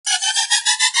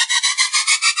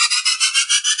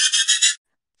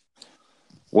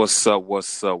What's up?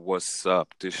 What's up? What's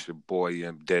up? This your boy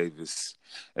M Davis,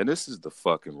 and this is the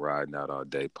fucking Riding Out All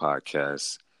Day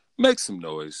podcast. Make some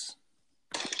noise.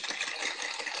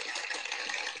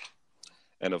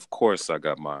 And of course, I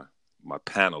got my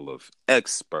panel of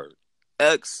expert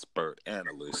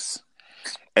analysts,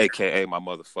 aka my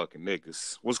motherfucking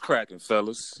niggas. What's cracking,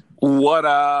 fellas? What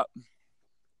up?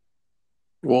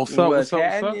 What's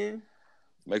up?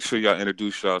 Make sure y'all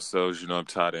introduce yourselves. You know I'm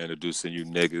tired of introducing you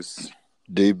niggas.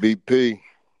 DBP.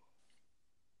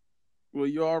 Well,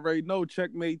 you already know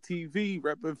Checkmate TV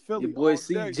repping Philly. Your boy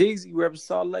C Jeezy repping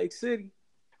Salt Lake City.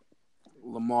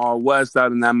 Lamar West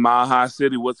out in that Mile High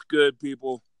City. What's good,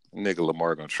 people? Nigga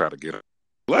Lamar gonna try to get up.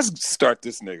 Let's start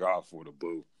this nigga off with a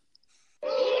boo.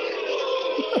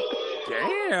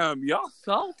 Damn, y'all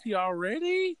salty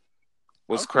already?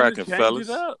 What's cracking, fellas?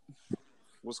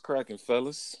 What's cracking,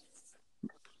 fellas?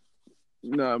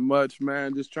 Not much,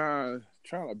 man. Just trying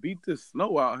to beat this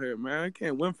snow out here, man. I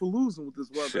can't win for losing with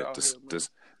this weather Shit, out here, man.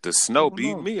 The snow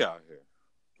beat me out here.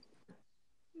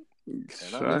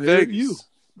 And I'm in Vegas. You.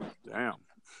 Damn.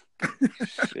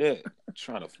 Shit.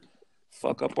 Trying to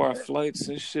fuck up our flights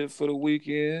and shit for the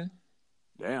weekend.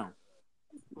 Damn.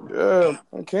 Yeah,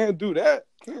 I can't do that.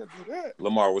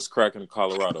 Lamar, what's cracking in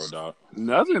Colorado, dog?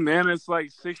 Nothing, man. It's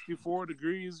like 64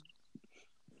 degrees.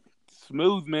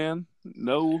 Smooth, man.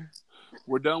 No,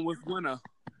 we're done with winter.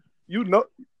 You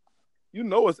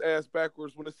know it's ass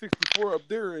backwards when it's 64 up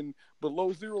there and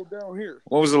below zero down here.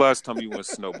 When was the last time you went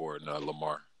snowboarding,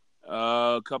 Lamar?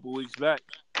 A couple weeks back.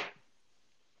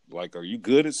 Like, are you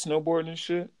good at snowboarding and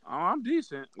shit? Oh, I'm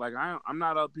decent. Like, I'm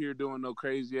not up here doing no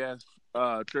crazy ass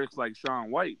tricks like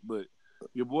Shaun White, but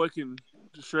your boy can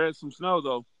shred some snow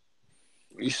though.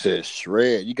 You said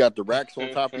shred. You got the racks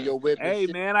on top of your whip. Hey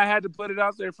man, I had to put it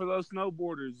out there for those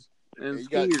snowboarders and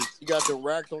skiers. You got the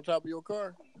racks on top of your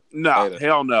car? No,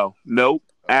 hell no. Nope.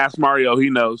 Ask Mario, he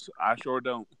knows. I sure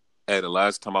don't. Hey, the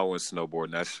last time I went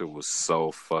snowboarding, that shit was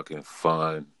so fucking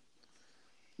fun.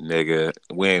 Nigga,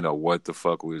 we ain't know what the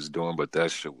fuck we was doing, but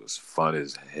that shit was fun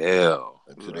as hell.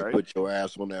 Until they put your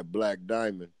ass on that black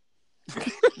diamond.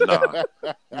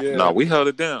 Nah, we held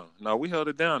it down.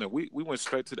 And we went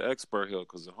straight to the expert hill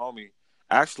because the homie,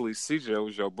 actually, CJ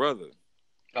was your brother.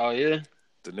 Oh, yeah?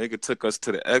 The nigga took us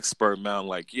to the expert mountain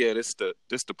like, yeah, this the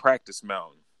practice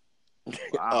mountain.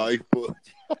 Wow.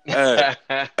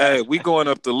 Hey, we going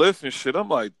up the lift and shit. I'm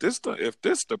like, if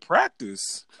this the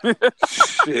practice,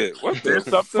 shit, what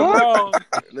the fuck? Wrong.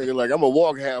 Nigga, like, I'm gonna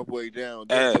walk halfway down.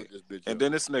 Hey, and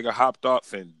then this nigga hopped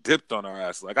off and dipped on our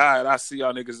ass. Like, all right, I see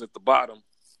y'all niggas at the bottom.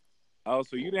 Oh,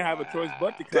 so you didn't have a choice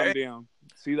but to come down.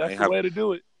 See, that's the way to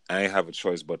do it. I ain't have a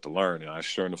choice but to learn, and I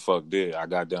sure in the fuck did. I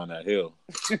got down that hill.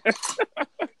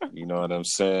 You know what I'm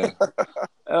saying?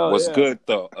 What's good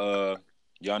though?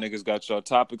 Y'all niggas got y'all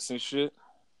topics and shit?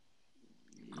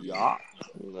 Yeah.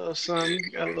 A little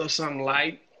something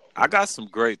light. I got some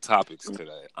great topics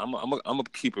today. I'm gonna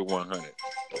keep it 100.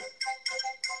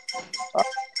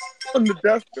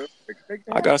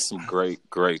 I got some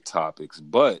great topics,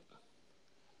 but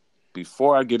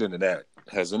before I get into that,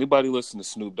 has anybody listened to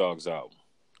Snoop Dogg's album?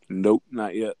 Nope,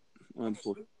 not yet.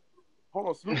 Unfortunately. Hold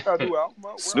on, Snoop got a new album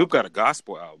out? Snoop got a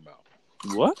gospel album out.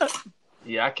 What?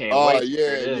 Yeah, I can't wait. Oh,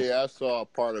 yeah. I saw a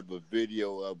part of a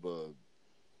video of a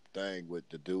thing with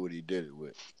the dude he did it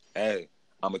with. Hey,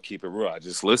 I'm going to keep it real. I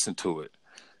just listened to it.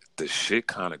 The shit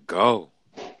kind of go.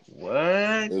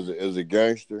 What? Is it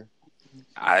gangster?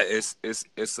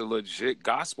 It's a legit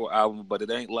gospel album, but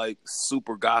it ain't like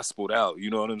super gospeled out.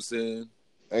 You know what I'm saying?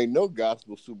 Ain't no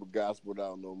gospel super gospeled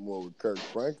out no more with Kirk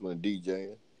Franklin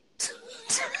DJing.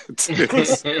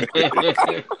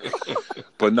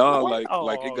 But no,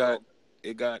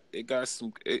 it got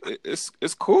some.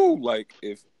 It's cool. Like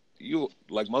if you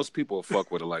like, most people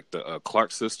fuck with it. Like the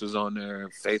Clark sisters on there,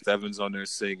 Faith Evans on there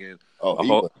singing. Oh, he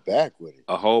went back with it.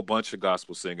 A whole bunch of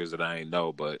gospel singers that I ain't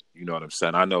know, but you know what I'm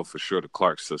saying. I know for sure the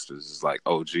Clark sisters is like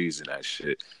OGs and that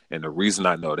shit. And the reason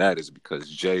I know that is because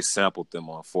Jay sampled them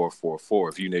on 444.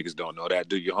 If you niggas don't know that,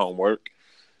 do your homework.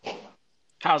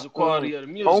 How's the quality of the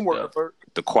music? Homework.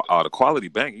 The quality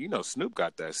banging. You know, Snoop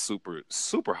got that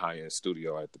super high end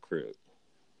studio at the crib.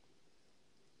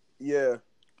 Yeah,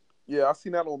 I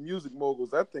seen that on Music Moguls.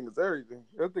 That thing is everything.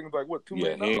 That thing is like what? $2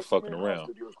 million? Yeah, he ain't fucking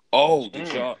around. Oh,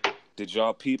 did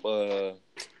y'all peep?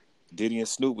 Diddy and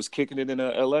Snoop was kicking it in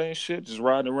L.A. and shit, just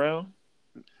riding around.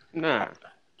 Nah.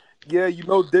 Yeah, you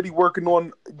know Diddy working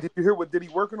on. Did you hear what Diddy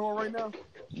working on right now?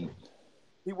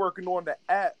 He working on the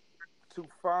app to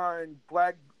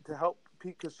help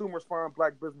consumers find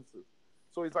black businesses.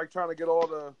 So he's like trying to get all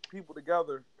the people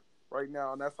together right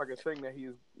now, and that's like a thing that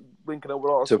he's linking up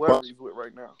with all the celebrities with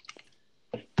right now.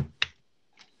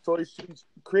 So she's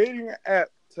creating an app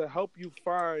to help you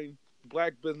find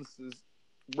black businesses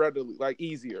readily, like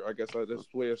easier. I guess that's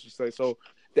the way I should say. So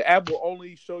the app will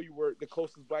only show you where the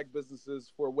closest black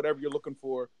businesses for whatever you're looking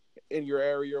for in your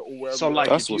area or wherever. So, like,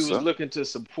 That's if you what's was up. looking to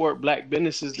support black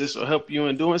businesses, this will help you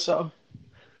in doing so.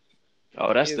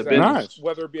 Oh, that's the Exactly. business. Nice.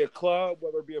 Whether it be a club,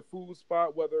 whether it be a food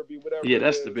spot, whether it be whatever. Yeah, it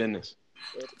that's is, the business.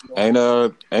 you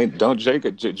know. Ain't don't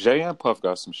Jay and Puff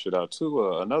got some shit out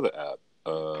too. Another app.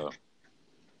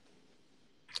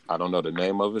 I don't know the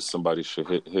name of it. Somebody should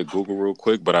hit Google real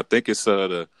quick. But I think it's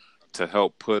to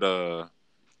help put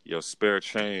your spare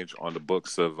change on the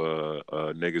books of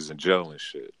niggas in jail and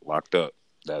shit, locked up.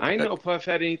 I ain't know Puff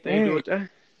had anything to do with that.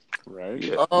 Right.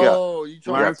 Yeah, Oh, you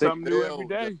trying Learn to something new Bell, every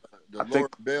day. The I Lauren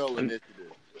think- Bell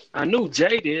initiative. I knew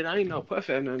Jay did. I ain't know Puff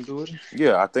had nothing to do with it.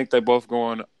 yeah. I think they both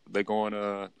going. They going.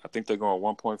 I think they're going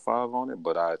 1.5 on it,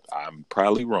 but I'm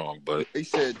probably wrong. But He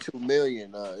said 2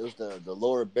 million. It was the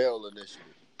Lauren Bell initiative.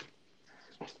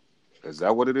 is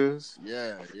that what it is?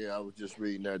 Yeah. I was just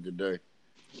reading that today.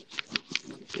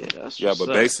 Yeah, that's Yeah, what's but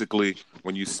up. basically,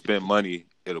 when you spend money,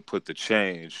 it'll put the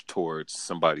change towards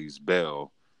somebody's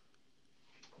bail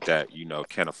that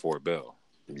can't afford bail.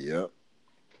 Yep.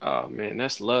 Oh man,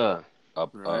 that's love.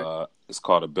 Right. It's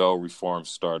called a bail reform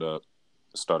startup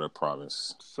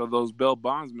promise. So those bail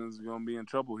bondsmen are gonna be in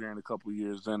trouble here in a couple of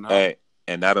years. Then, huh? Hey,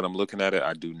 and now that I'm looking at it,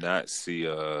 I do not see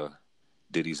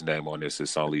Diddy's name on this.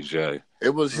 It's only Jay. It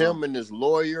was him and his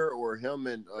lawyer, or him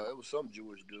and it was some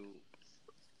Jewish dude.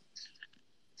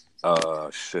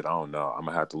 Shit, I don't know. I'm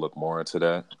gonna have to look more into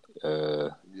that.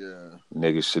 Yeah.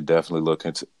 Niggas should definitely look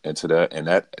into that, and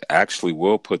that actually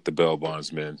will put the bail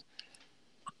bondsmen.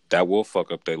 That will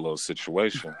fuck up their little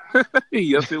situation.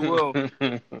 Yes, it will. They've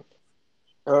been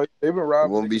You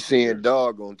robbing. won't be seeing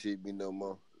dog on TV no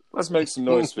more. Let's make some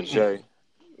noise for Jay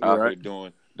out Right.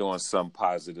 here doing something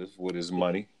positive with his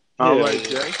money. All Yeah. right,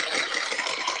 Jay.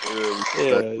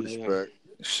 Respect.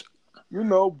 You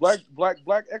know, black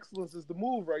excellence is the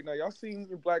move right now. Y'all seen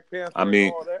in Black Panther I mean-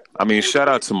 and all that. I mean, shout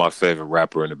out to my favorite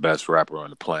rapper and the best rapper on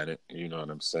the planet. You know what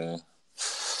I'm saying?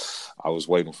 I was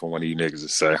waiting for one of you niggas to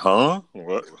say, "Huh?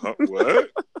 What? Huh? What?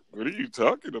 What are you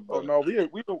talking Oh about?" no, we gonna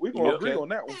Yep. agree on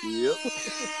that one. Yep.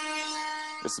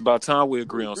 It's about time we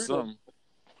agree on Agree on- something.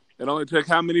 It only took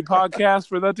how many podcasts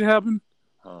for that to happen?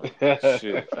 Huh?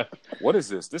 Shit. What is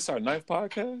this? This our 9th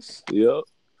podcast? Yep.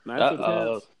 Nice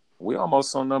Uh-oh. We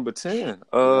almost on number 10.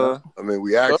 I mean,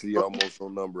 we actually almost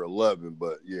on number 11,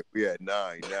 but yeah, we at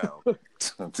 9 now.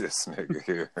 This nigga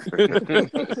here.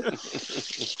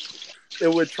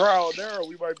 And with trial and error,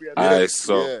 we might be at All right,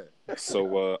 so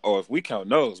Yeah. if we count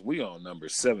those, we on number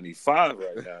 75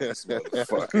 right now. This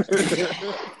motherfucker.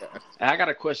 I got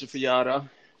a question for y'all though.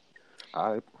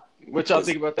 All right. What y'all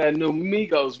think about that new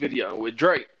Migos video with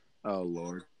Drake? Oh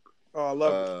Lord. Oh, I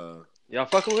love it. Y'all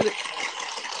fucking with it?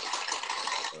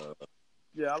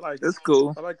 Yeah, I like it. It's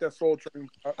cool. I like that Soul Train.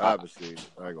 I haven't seen it.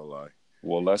 I ain't gonna lie.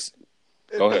 Well,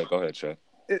 go ahead, Chad.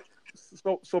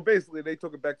 So basically, they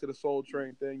took it back to the Soul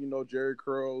Train thing. You know, Jerry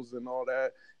Curls and all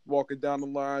that, walking down the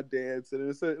line, dancing.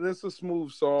 It's a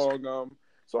smooth song.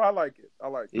 So I like it.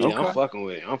 Yeah, Okay. I'm fucking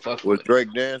with it. Was with it.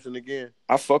 Drake dancing again?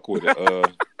 I fuck with it.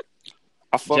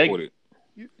 I fuck Jake- with it.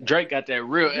 Drake got that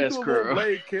real You S do a little curl.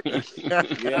 leg kick. Yeah,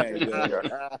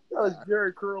 That was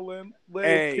Jerry curling, leg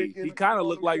Hey, kicking. he kind of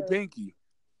looked like Pinky.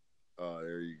 Oh,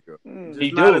 there you go. Mm.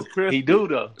 He not as do. crispy. He do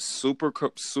though. Super.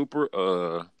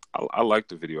 I like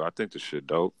the video. I think the shit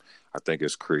dope. I think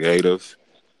it's creative.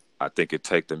 I think it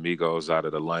take the Migos out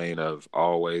of the lane of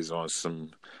always on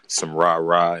some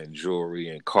rah-rah and jewelry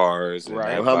and cars. And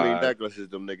Right. that How many vibe. necklaces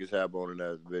them niggas have on in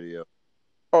that video?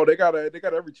 Oh, they got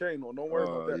every chain on. Don't worry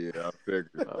about that. Yeah, I figured.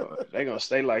 They gonna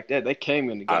stay like that. They came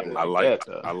in the game I like that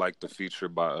though. I like the feature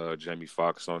by Jamie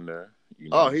Foxx on there. You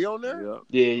know? Oh, he on there?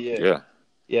 Yep.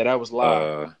 Yeah, that was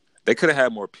live. They could have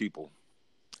had more people.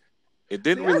 It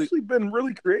didn't They've really. actually been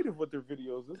really creative with their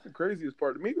videos. That's the craziest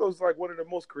part. Migos is like one of the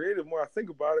most creative when I think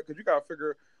about it, because you gotta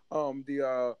figure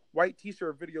the white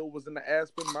T-shirt video was in the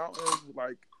Aspen Mountains with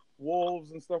like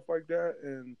wolves and stuff like that,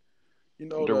 and you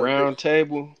know The round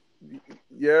table.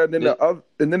 yeah, and then Yeah.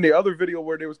 the other video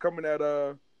where they was coming at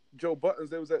Joe Buttons,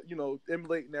 they was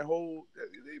emulating that whole.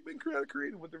 They've been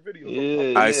creative with their videos. Yeah.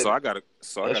 All right, so I got a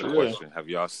That's real. question. Have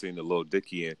y'all seen the Lil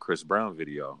Dicky and Chris Brown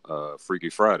video, Freaky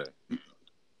Friday?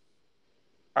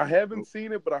 I haven't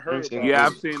seen it, but I heard I've seen about Yeah, it.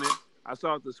 I've seen it. I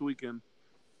saw it this weekend.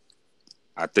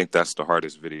 I think that's the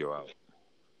hardest video out.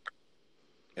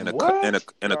 In a What? in a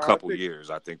No, I couple think- years,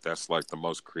 I think that's like the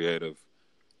most creative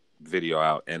video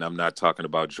out. And I'm not talking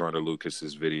about Jordan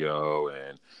Lucas's video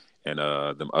and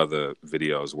them other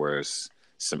videos where it's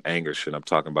some anger shit. I'm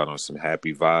talking about on some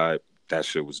happy vibe. that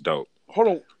shit was dope. Hold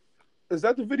on. Is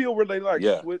that the video where they like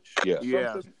Yeah. switch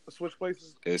Yeah. switch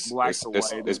places? It's Black it's, to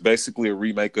it's, white. it's basically a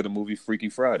remake of the movie Freaky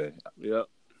Friday. Yep.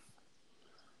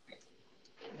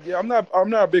 Yeah, I'm not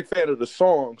a big fan of the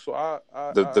song, so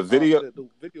The video the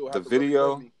video the has to video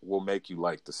represent me. will make you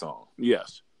like the song.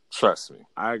 Yes. Trust me.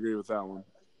 I agree with that one.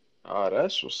 Oh,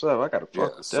 that's what's up. I gotta Yeah.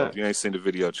 fuck with So if that. you ain't seen the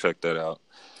video, check that out.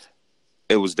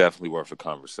 It was definitely worth a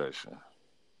conversation.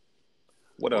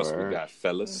 What else we Word. got,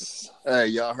 fellas? Hey,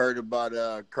 y'all heard about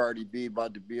Cardi B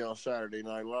about to be on Saturday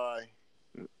Night Live?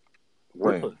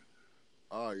 When?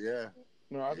 Oh yeah,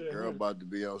 No, I the didn't. girl about to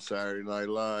be on Saturday Night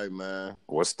Live, man.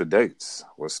 What's the dates?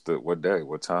 What day?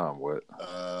 What time? What?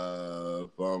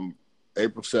 From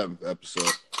April 7th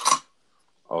episode.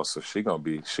 Oh, so she gonna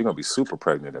be super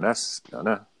pregnant, and that's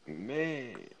no.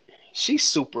 Man, she's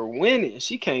super winning.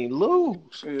 She can't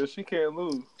lose. Yeah, she can't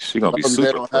lose. She gonna be They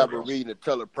super don't have her pregnant. reading a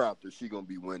teleprompter. She gonna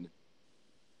be winning.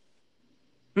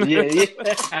 Yeah,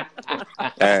 yeah.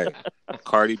 Hey,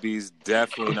 Cardi B's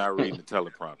definitely not reading the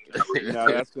teleprompter. Now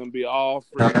that's gonna be all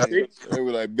free. They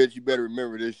were like, "Bitch, you better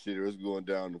remember this shit, or it's going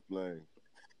down the flame."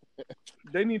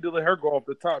 They need to let her go off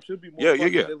the top. She'll be more Yeah. fun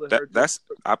if they let her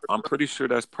I'm pretty sure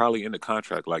that's probably in the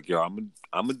contract. Like, yo, I'm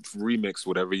gonna remix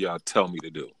whatever y'all tell me to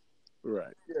do.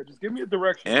 Right. Yeah, just give me a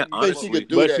direction. And please. honestly- She could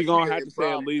do But that. she's gonna She have could to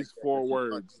say at improv least like that, 4 but she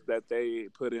words that they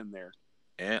put in there.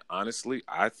 And honestly,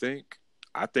 I think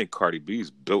Cardi B's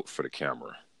built for the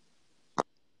camera.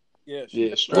 Yeah,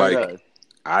 Yeah, straight Like, up.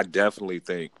 I definitely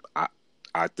think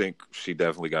I think she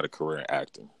definitely got a career in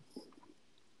acting.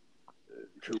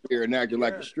 career and acting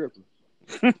like a stripper.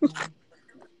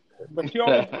 but she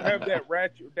always have that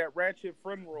ratchet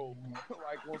friend role.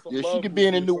 Like on some Yeah, she love could be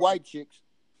in the movie or new White Chicks.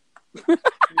 something.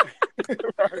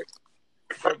 Right.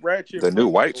 That ratchet The new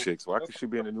friend White role. Chicks. Why could she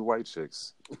be in the new White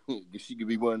Chicks? She could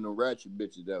be one of the ratchet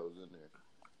bitches that was in there.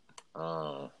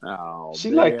 Oh, She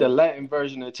man. like the Latin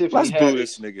version of Tiffany Let's boo Haddish.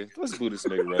 this nigga. Let's boo this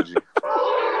nigga, Reggie.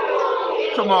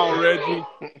 Come on, Reggie.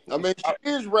 I mean, she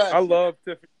is ratchet. I love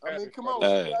Tiffany. I mean, come on,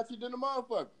 Hey. she's ratchet than a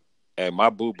motherfucker. And my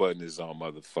boo button is on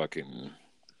motherfucking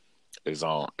is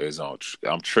on.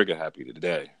 I'm trigger happy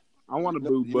today. I want a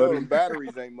boo You know, buddy. them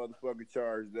batteries ain't motherfucking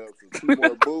charged up. So 2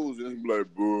 more boos and it's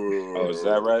like, boo. Oh, is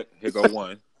that right? Here go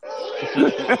 1.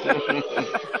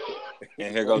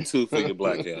 And here go 2 for your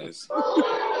black ass.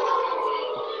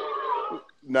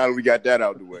 Now that we got that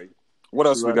out the way. What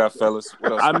else we got, fellas?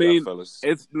 What else I we mean, got, fellas?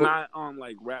 It's not on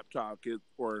like rap talk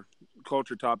or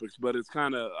culture topics, but it's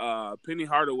kind of Penny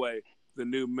Hardaway, the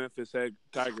new Memphis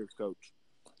Tigers coach.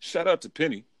 Shout out to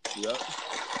Penny. Yep.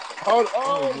 Oh,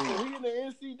 so he in the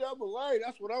NCAA.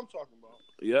 That's what I'm talking about.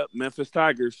 Yep. Memphis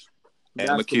Tigers. And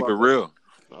I'm gonna keep it Basketball. real.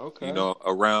 Okay. You know,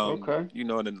 around Okay. you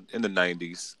know in the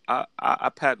 90s, I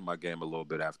patted my game a little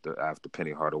bit after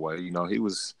Penny Hardaway. You know, he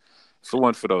was, if it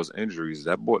wasn't for those injuries,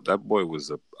 that boy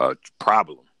was a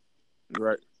problem.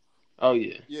 Right. Oh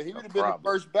yeah. Yeah, he would No have been problem. the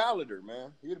first balloter,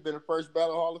 man. He would have been the first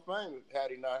ballot Hall of Fame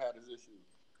had he not had his issues.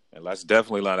 And let's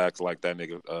definitely not act like that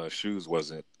nigga shoes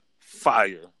wasn't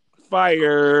fire.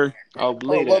 Fire. Oh, Oh,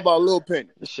 believe what that. about Lil Penny?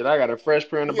 Shit, I got a fresh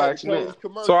pair in the He had box to play now. his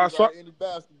commercials So I saw- like any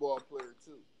basketball player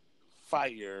too.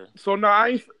 Fire. So now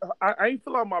I ain't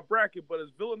fill out my bracket, but is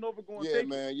Villanova going to Yeah, take it?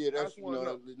 man. Yeah, I that's just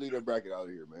wanna leave that bracket out of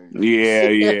here, man. Yeah,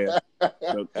 yeah.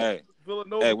 Hey,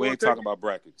 Villanova. hey, we gonna ain't take talking it? about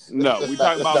brackets. No, we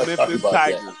talking about Let's talk Memphis about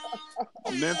that.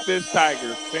 Tigers. Memphis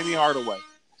Tigers. Penny Hardaway.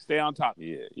 Stay on top.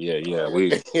 Yeah.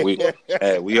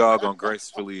 We all gonna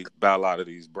gracefully bow out of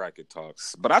these bracket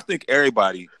talks. But I think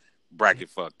everybody bracket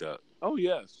fucked up. Oh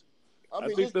yes. I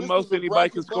think the this most was a anybody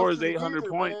bracket can score is buster 800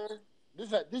 year, points. man.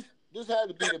 This had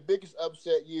to be the biggest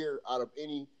upset year out of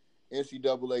any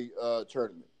NCAA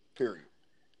tournament. Period.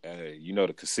 Hey, you know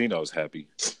the casino's happy.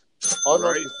 Oh no,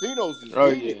 Right. the casinos is Oh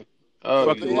lit. yeah. Oh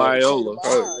Fucking yeah. Loyola.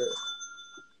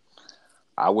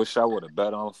 I wish I would have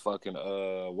bet on fucking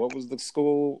what was the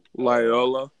school?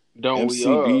 Loyola. Don't we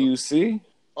all? MCBUC.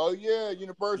 Oh yeah,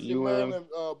 University of UM. Maryland,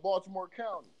 Baltimore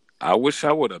County. I wish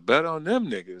I would have bet on them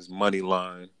niggas money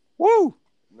line. Woo!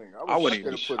 Man, I wouldn't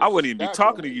even be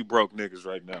talking to you broke niggas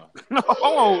right now.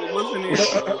 Oh, listen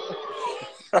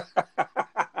here.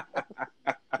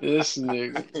 This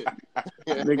nigga.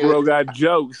 Negro got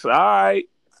jokes. All right.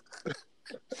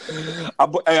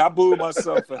 I booed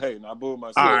myself for hating. I booed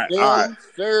myself. All right. Them,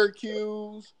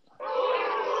 Syracuse.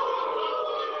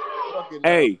 Fucking,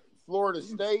 Hey, Florida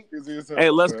State. hey,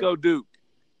 let's go Duke.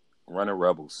 Running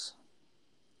Rebels.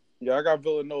 Yeah, I got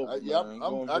Villanova. Yeah, man. I'm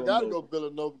going I gotta Villanova. go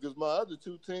Villanova because my other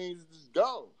two teams is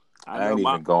gone. I ain't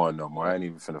even going no more. I ain't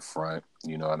even finna front.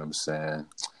 You know what I'm saying?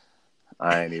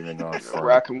 I ain't even going front.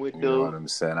 Rocking with You know what dude. I'm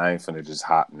saying? I ain't finna just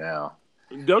hop now.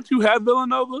 Don't you have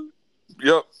Villanova?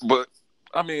 Yep, but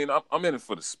I mean, I'm in it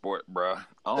for the sport, bro.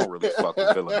 I don't really fuck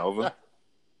with Villanova.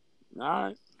 All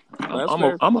right.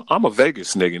 I'm a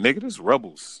Vegas nigga. Nigga, this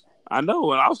Rebels. I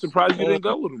know, and I was surprised you didn't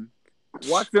go with them.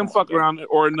 Watch them fuck around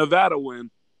or Nevada win.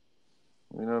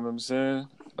 You know what I'm saying?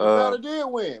 Nevada did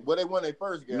win. Well, they won their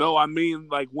first game. No, I mean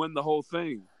like win the whole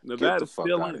thing. Nevada's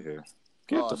still out of here.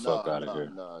 Get the fuck out of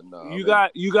here. No.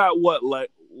 You got what,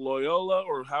 like Loyola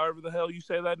or however the hell you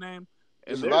say that name?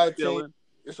 And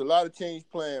It's a lot of teams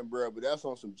playing, bro, but that's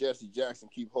on some Jesse Jackson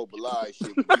keep hope alive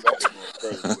shit.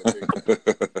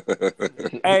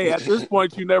 Hey, at this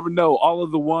point, you never know. All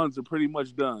of the ones are pretty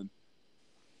much done.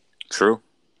 True.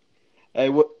 Hey,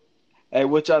 what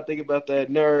y'all think about that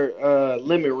Nerd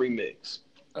Lemon remix?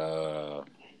 I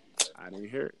didn't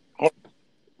hear it.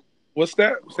 What's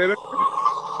that? Say that.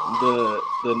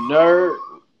 The Nerd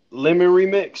Lemon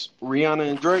remix, Rihanna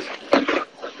and Drake.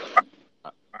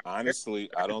 Honestly,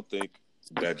 I don't think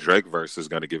that Drake verse is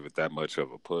going to give it that much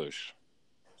of a push.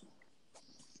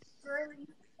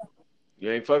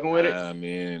 You ain't fucking with it? I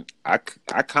mean, I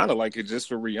kind of like it just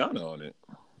for Rihanna on it.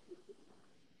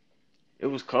 It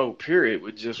was cold, period,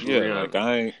 with just Rihanna.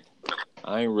 Like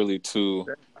I ain't really too,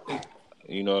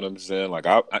 you know what I'm saying? Like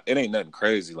it ain't nothing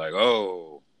crazy. Like,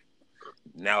 oh,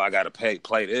 now I got to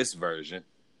play this version.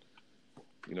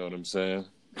 You know what I'm saying?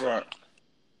 Right.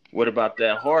 What about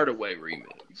that Hardaway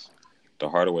remix? The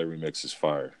Hardaway remix is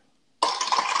fire.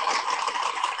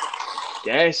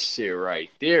 That shit right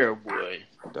there, boy.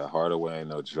 The Hardaway ain't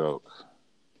no joke.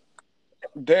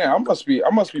 Damn, I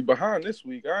must be behind this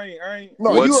week. I ain't.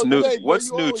 No, what's new? Today,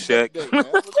 what's new, Check? What you do,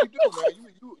 man?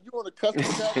 You on the custom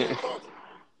tag?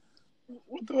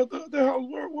 What the hell?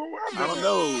 Where I don't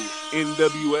know.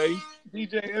 NWA.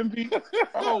 DJ MV.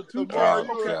 Oh, two Why times.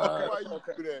 you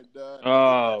do that, dog?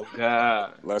 Oh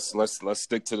God. Let's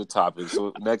stick to the topic.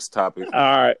 So next topic. All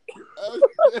right.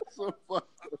 That's some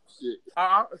fucked up shit.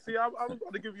 I was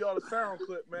about to give y'all a sound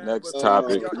clip, man. Next but,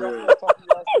 topic. Y'all talking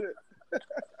y'all shit.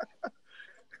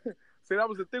 See, that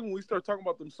was the thing when we started talking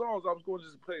about them songs. I was going to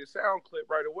just play a sound clip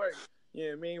right away. You know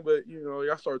what I mean? But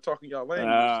y'all started talking y'all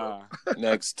language. So.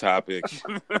 Next topic.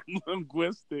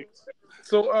 Linguistics.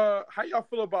 So, how y'all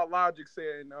feel about Logic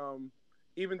saying,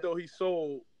 even though he's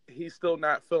sold, he's still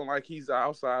not feeling like he's an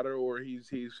outsider or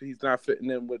he's not fitting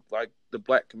in with like the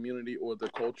black community or the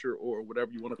culture or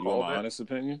whatever you want to call it? My honest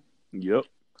opinion? Yep.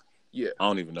 Yeah. I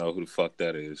don't even know who the fuck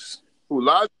that is. Who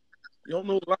Logic? You don't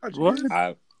know Logic?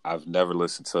 What? I've never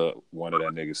listened to one of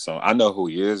that nigga's songs. I know who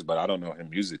he is, but I don't know him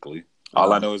musically.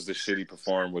 All I know is the shit he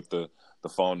performed with the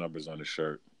phone numbers on his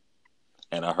shirt.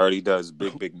 And I heard he does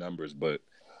big numbers, but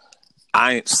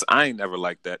I ain't never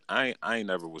like that. I ain't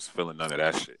never was feeling none of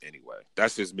that shit anyway.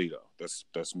 That's just me though.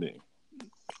 That's me.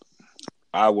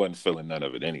 I wasn't feeling none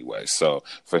of it anyway. So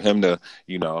for him to,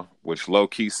 which low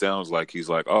key sounds like he's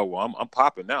like, oh well, I'm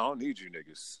popping now. I don't need you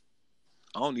niggas.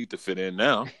 I don't need to fit in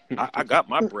now. I got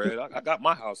my bread. I got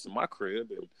my house and my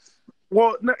crib. And...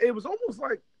 Well, no, it was almost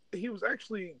like he was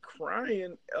actually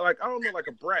crying. Like, I don't know, like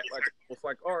a brat. Like, it was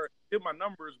like, all right, get my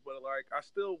numbers, but like, I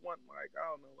still want, like, I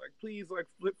don't know, like, please, like,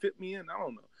 fit me in. I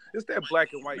don't know. It's that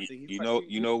black and white thing. You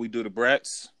know, we do the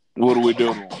brats. What do we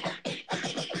do?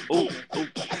 Ooh.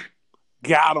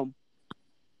 Got him.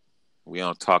 We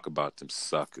don't talk about them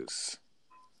suckers.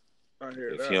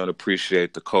 If he don't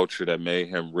appreciate the culture that made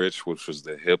him rich, which was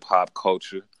the hip hop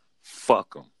culture,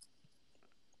 fuck him.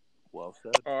 Well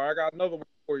said. I got another one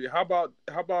for you. How about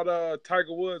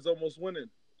Tiger Woods almost winning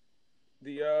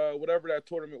the whatever that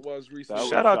tournament was recently?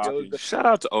 Shout out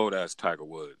to old ass Tiger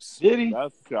Woods. Did he?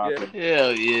 That's shocking.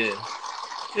 Yeah.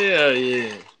 Hell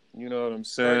yeah. You know what I'm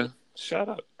saying? Shout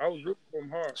out. I was rooting for him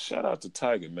hard. Shout out to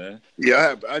Tiger, man.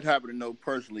 Yeah, I'd happen to know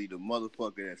personally the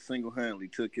motherfucker that single-handedly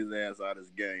took his ass out of his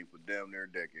game for damn near a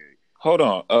decade. Hold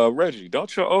on, Reggie.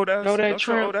 Don't your old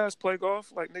ass play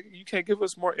golf? Like, nigga, you can't give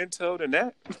us more intel than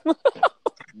that.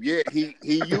 Yeah, he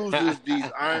uses these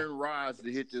iron rods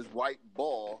to hit this white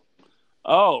ball.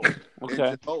 Oh,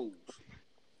 okay. Into holes.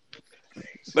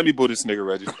 Let me boo this nigga,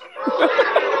 Reggie.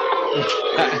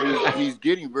 He's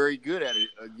getting very good at it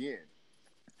again.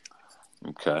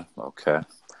 Okay.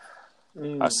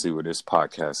 I see where this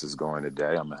podcast is going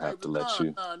today. I'm gonna have to let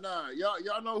you. Nah.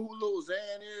 Y'all know who Lil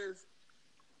Xan is?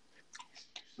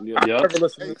 Yeah. Never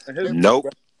listened to his Nope.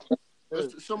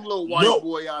 Some little white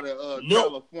boy out of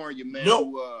California, man.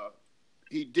 Who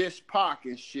he dissed Pac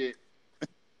and shit.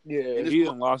 Yeah, and he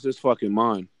done lost his fucking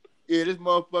mind. Yeah, this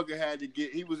motherfucker had to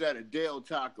get. He was at a Dale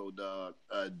Taco, dog.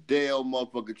 A Dale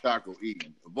motherfucking taco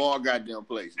eating of all goddamn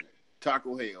places,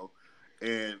 Taco Hell,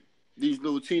 and these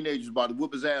little teenagers about to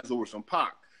whoop his ass over some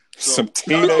Pac. Some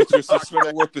teenagers was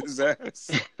finna whoop his ass.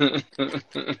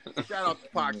 Shout out to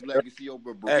Pac's legacy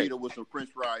over a burrito with some French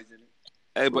fries in it.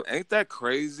 Hey, but ain't that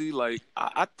crazy? Like,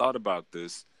 I thought about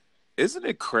this. Isn't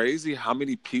it crazy how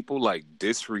many people like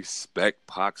disrespect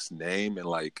Pac's name and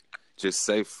like just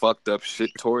say fucked up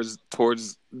shit towards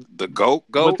the GOAT?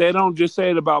 But they don't just say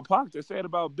it about Pac; they say it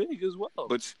about Big as well.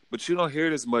 But you don't hear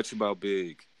it as much about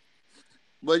Big.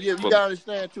 But yeah, you gotta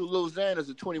understand too. Lil Xana's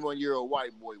a 21-year-old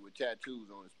white boy with tattoos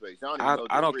on his face.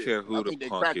 I don't care who the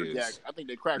punk is. I think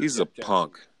they crack. He's a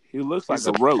punk. He looks like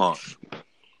a roach.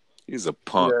 He's a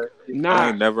punk. Nah, I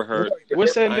ain't never heard.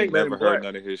 What's that I ain't nigga? never heard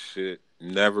none of his shit.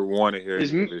 Never want to hear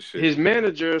his shit. His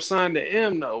manager signed to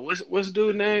M though. What's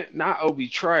dude's name? Not Obi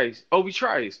Trice. Obi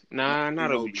Trice. Nah,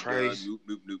 not Obi Trice.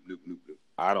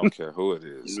 I don't care who it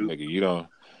is, nigga. You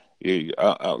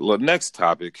don't. Look, next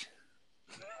topic.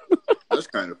 That's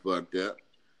kind of fucked up.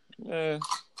 Yeah.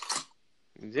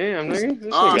 Damn,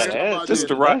 nigga. This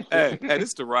the right. Hey,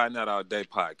 this the Riding Out All Day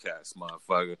podcast,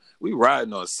 motherfucker. We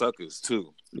riding on suckers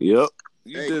too. Yep.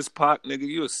 You just Pac, nigga.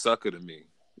 You a sucker to me.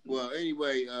 Well,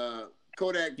 anyway,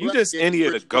 Kodak. You just any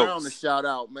of the Chris Brown goats. to shout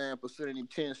out, man, for sending him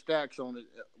 10 stacks on it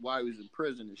while he was in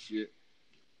prison and shit.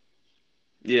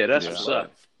 Yeah, that's what's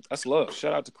up. That's love.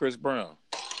 Shout out to Chris Brown.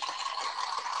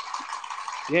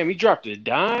 Damn, he dropped a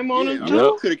dime on him I too.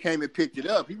 mean, could have came and picked it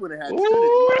up. He would have had to send it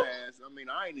to my ass. I mean,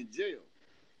 I ain't in jail.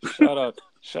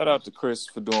 Shout out to Chris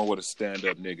for doing what a stand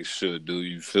up nigga should do.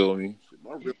 You feel me?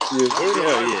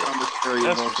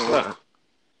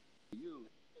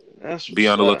 Be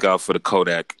on the lookout for the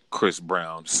Kodak Chris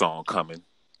Brown song coming,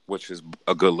 which is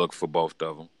a good look for both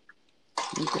of them.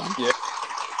 Okay. Yeah.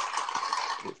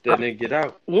 If that nigga get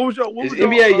out. What was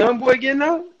NBA YoungBoy getting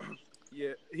out?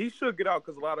 Yeah, he should get out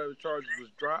because a lot of the charges was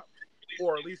dropped,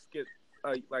 or at least get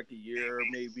like a year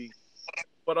maybe.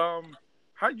 But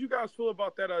how do you guys feel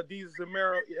about that Deezus and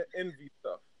Mero Envy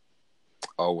stuff?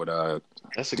 Oh, with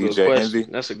that's a DJ good question. Envy?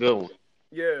 That's a good one.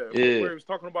 Yeah, where he was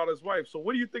talking about his wife. So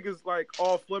what do you think is like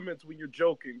off limits when you're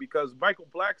joking? Because Michael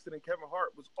Blackson and Kevin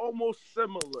Hart was almost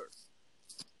similar.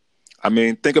 I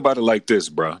mean, think about it like this,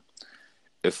 bro.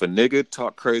 If a nigga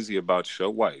talk crazy about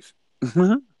your wife,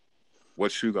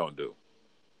 what you gonna do?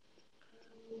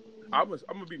 I'm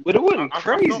gonna be. But it wasn't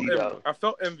crazy though. I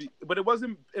felt envy, but it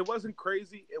wasn't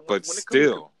crazy. And but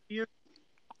still,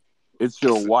 it's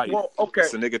your wife. Well, okay.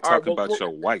 It's a nigga talking about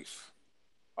your wife.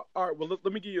 All right. Well,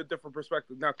 let me give you a different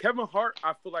perspective. Now, Kevin Hart,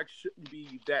 I feel like shouldn't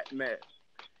be that mad.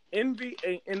 Envy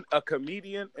ain't a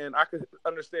comedian, and I could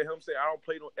understand him saying, "I don't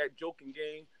play that joking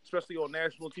game, especially on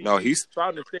national TV." No, so I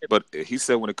understand. But he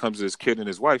said when it comes to his kid and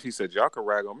his wife, he said, "Y'all can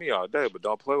rag on me all day, but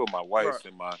don't play with my wife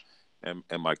and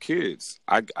my kids."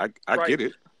 I get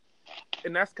it,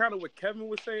 and that's kind of what Kevin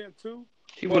was saying too.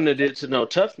 He wouldn't have did to no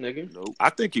tough nigga. Nope. I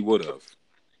think he would have.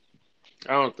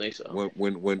 I don't think so.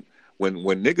 When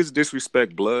niggas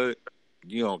disrespect blood,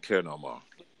 you don't care no more.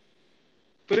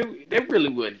 But they really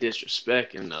weren't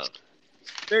disrespecting though.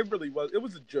 They really was. It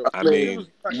was a joke. I mean,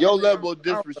 your level of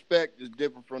disrespect is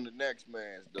different from the next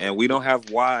man's. Though. And we don't have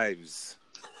wives.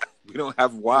 We don't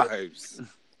have wives.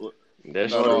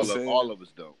 That's not true. all of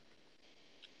us don't.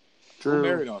 True.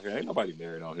 Married on here? Ain't nobody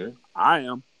married on here. I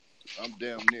am. I'm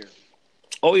damn near.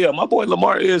 Oh yeah, my boy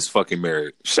Lamar is fucking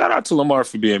married. Shout out to Lamar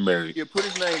for being married. Yeah, put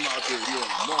his name out there.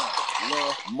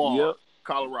 Yeah, Lamar, yep.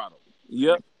 Colorado.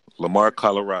 Yep. Lamar,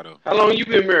 Colorado. How long you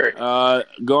been married?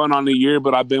 Going on a year,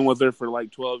 but I've been with her for like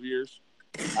 12 years.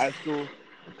 High school.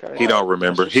 Okay. He don't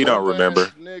remember. He don't remember.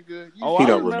 Nigga. He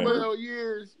don't remember. 12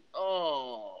 years.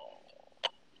 Oh.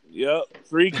 Yep.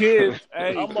 3 kids.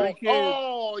 Hey, I'm 3 kids.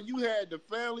 Oh, you had the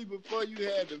family before you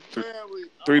had the family.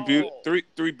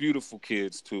 Three beautiful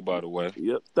kids too, by the way.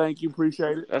 Yep. Thank you.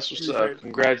 Appreciate it. That's what's up.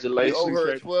 Congratulations. You owe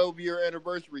her a 12-year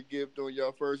anniversary gift on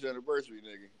your first anniversary,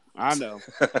 nigga. I know.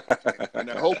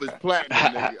 And I hope it's platinum,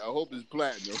 nigga. I hope it's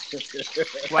platinum.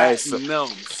 Platinum.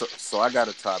 So I got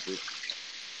a topic.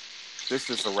 This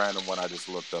is a random one I just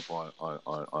looked up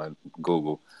on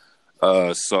Google.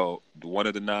 So one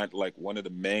of the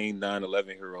main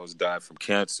 9/11 heroes died from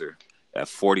cancer at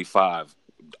 45,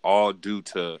 all due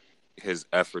to his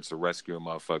efforts of rescuing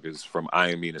motherfuckers from.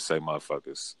 I ain't mean to say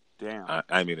motherfuckers. Damn. I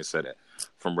ain't mean to say that.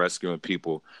 From rescuing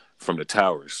people from the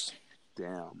towers.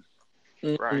 Damn.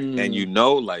 Right. And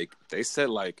like they said,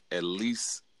 like at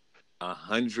least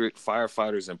 100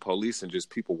 firefighters and police and just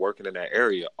people working in that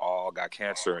area all got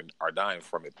cancer and are dying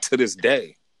from it to this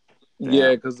day. Damn.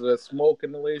 Yeah, because of the smoke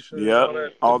inhalation. Yeah,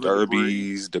 all the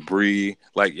debris.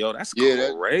 Like, yo, that's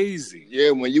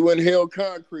crazy. When you inhale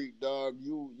concrete, dog,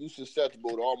 you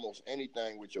susceptible to almost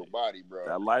anything with your body, bro.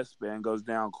 That lifespan goes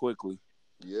down quickly.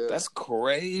 Yeah, that's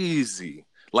crazy.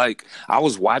 Like, I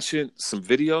was watching some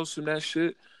videos from that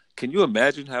shit. Can you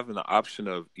imagine having the option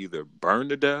of either burn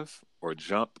to death or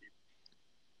jump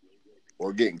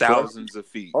Or getting thousands of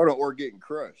feet? Hold on, or getting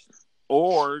crushed.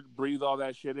 Or breathe all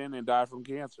that shit in and die from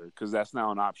cancer, because that's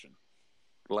now an option.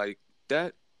 Like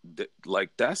that,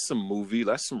 that's some movie.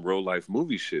 That's some real life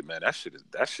movie shit, man. That shit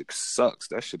sucks.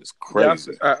 That shit is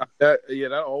crazy.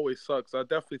 That always sucks. I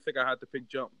definitely think I had to pick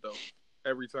jump though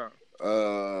every time.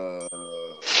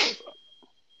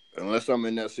 Unless I'm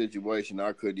in that situation,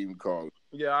 I couldn't even call it.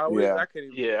 I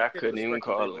couldn't even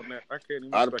call it.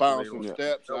 I'd have found some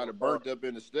steps. I'd have burnt up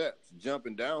in the steps,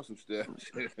 jumping down some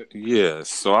steps. Yeah.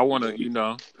 So I want to,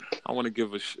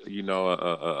 give a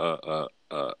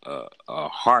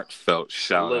heartfelt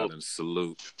shout out and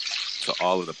salute to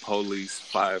all of the police,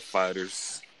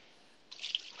 firefighters,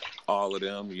 all of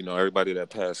them. Everybody that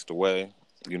passed away.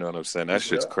 You know what I'm saying? That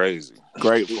shit's crazy.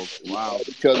 Grateful. Wow.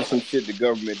 Because of some shit the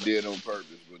government did on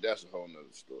purpose, but that's a whole nother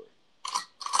story.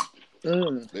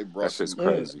 They brought that shit's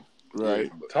crazy.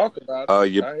 Right. Talk about it. I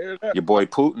hear that. Your boy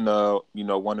Putin,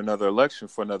 won another election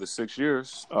for another 6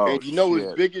 years. And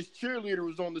his biggest cheerleader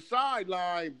was on the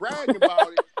sideline bragging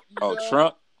about it.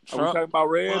 Trump. Are we talking about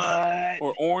red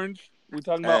or orange? We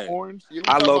talking about orange? Yeah, we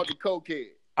talking about the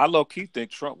cokehead. I low-key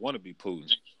think Trump want to be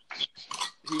Putin.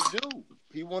 He do.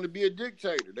 He want to be a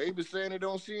dictator. They been saying it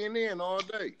on CNN all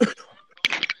day.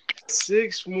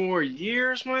 6 more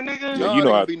years, my nigga? No, there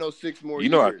won't be no 6 more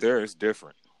years. Out there it's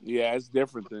different. Yeah, it's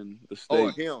different than the state.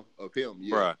 Of him,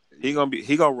 yeah. Bruh, he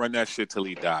gonna run that shit till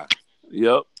he die.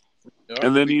 Yep.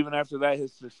 And then even after that,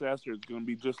 his successor is gonna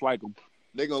be just like him.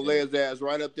 They're gonna lay his ass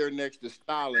right up there next to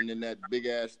Stalin in that big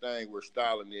ass thing where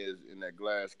Stalin is in that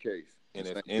glass case. And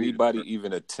if anybody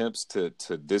even attempts to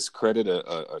discredit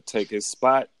or take his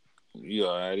spot, you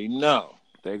already know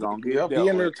they're gonna get be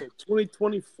in there till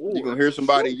 2024. You're gonna hear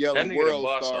somebody yelling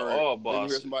World Star. You're gonna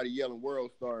hear somebody yelling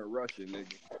World Star in Russian,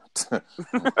 nigga.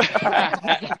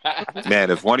 Man,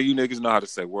 if one of you niggas know how to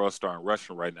say World Star in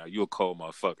Russian right now, you a cold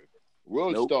motherfucker.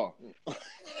 World Star.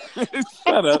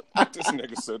 Shut up. This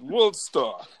nigga said World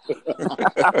Star.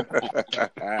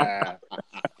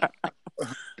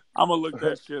 I'm gonna look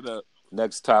that shit up.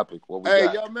 Next topic. What we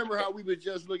got? Y'all remember how we were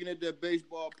just looking at that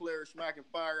baseball player smacking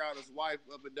fire out his wife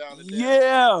up and down the dance?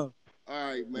 Yeah. All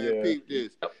right, man. Peep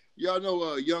this. Y'all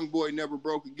know Young Boy Never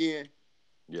Broke Again?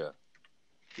 Yeah.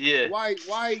 Yeah. Why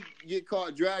get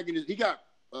caught dragging his? He got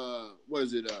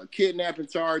kidnapping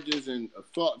charges and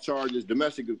assault charges,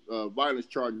 domestic violence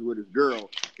charges with his girl,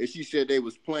 and she said they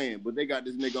was playing, but they got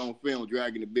this nigga on film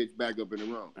dragging the bitch back up in the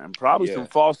room. And probably some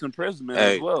false imprisonment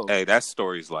as well. Hey, that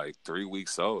story's like 3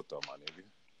 weeks old though, my nigga.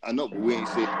 I know, but we ain't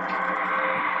seen.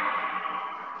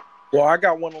 Well, I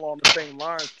got one along the same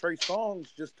lines. Trey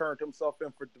Songz just turned himself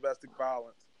in for domestic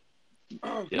violence.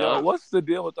 Yeah, what's the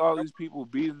deal with all these people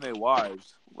beating their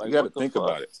wives? Like, you got to think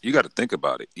about it. You got to think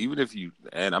about it. Even if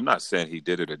and I'm not saying he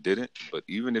did it or didn't, but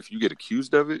even if you get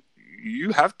accused of it,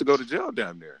 you have to go to jail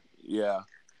down there. Yeah.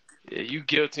 Yeah, you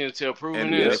guilty until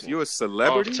proven innocent. And if you're a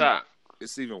celebrity,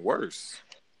 it's even worse.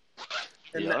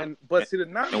 But a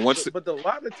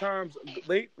lot of times,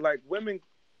 women,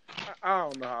 I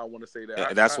don't know how I want to say that.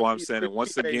 And that's why I'm saying it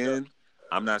once again.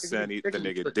 I'm not saying the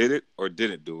nigga did it or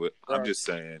didn't do it. I'm just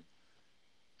saying,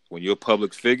 when you're a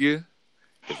public figure,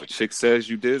 if a chick says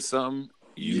you did something,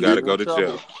 you got to go to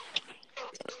jail.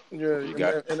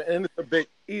 Yeah, and it's a big.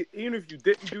 Even if you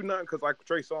didn't do nothing, because like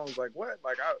Trey Songz, like what?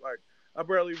 I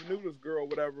barely even knew this girl,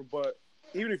 whatever. But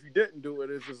even if you didn't do it,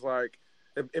 it's just like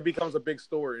it becomes a big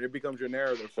story. And it becomes your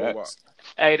narrative for a while.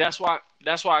 Hey, that's why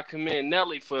I commend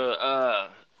Nelly for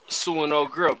suing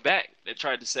old girl back that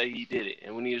tried to say he did it,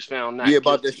 and when he was found not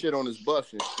about guilty. that shit on his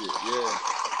bus and shit.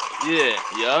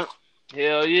 Yeah.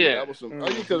 Hell yeah. That was some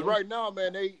because right now,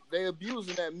 man, they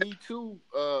abusing that Me Too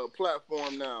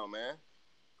platform now, man.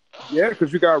 Yeah,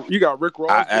 because you got Rick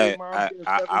Ross.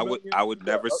 I would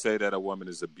never say that a woman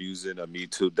is abusing a Me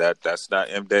Too. That's not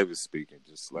M. Davis speaking.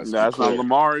 That's not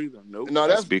Lamar either. Nope. No,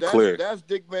 let's be clear. That's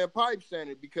Dick Van Pipe saying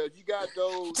it because you got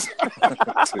those. you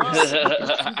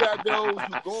got those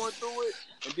who going through it,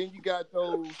 and then you got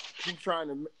those who trying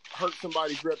to hurt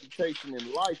somebody's reputation and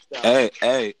lifestyle.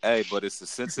 Hey, but it's a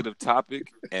sensitive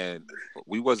topic, and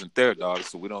we wasn't there, dog,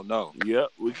 so we don't know. Yep,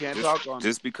 we can't talk on it.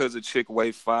 Just because a chick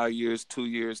wait 5 years, 2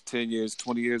 years, 10 years,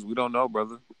 20 years, we don't know,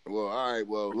 brother. Well, all right,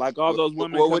 well, like all those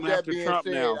women coming after Trump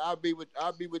said, now. I'll be with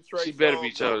Trey. She better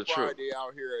be telling the truth. Friday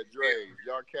out here at Dre's.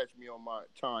 Y'all catch me on my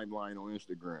timeline on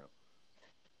Instagram.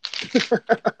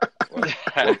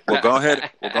 Well, go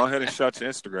ahead and shout your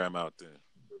Instagram out then.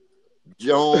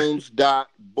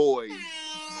 Jones.boys.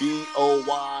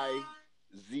 BOYZ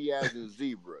as in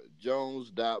zebra.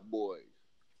 Jones.boys.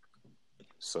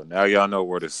 So now y'all know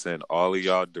where to send all of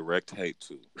y'all direct hate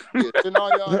to. Yeah, send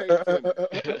all y'all hate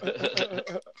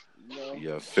to me. You know?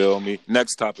 You feel me?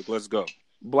 Next topic. Let's go.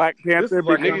 Black Panther.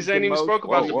 like Niggas ain't even spoke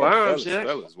about the bombs yet.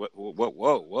 fellas.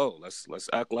 Whoa. Let's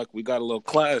act like we got a little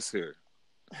class here.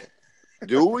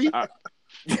 Do we? I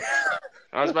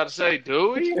was about to say,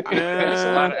 do we? That's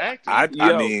a lot of acting.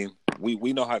 I mean,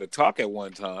 we know how to talk at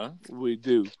one time. We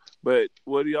do. But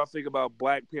what do y'all think about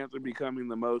Black Panther becoming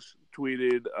the most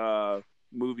tweeted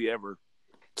movie ever?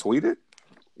 Tweet it?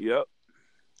 Yep.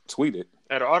 Tweet it.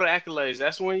 Out of all the accolades,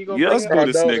 that's when you gonna Yes, bring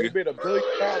Let's up? do this, nigga. They made $1 billion.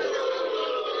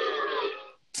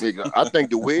 Nigga, I think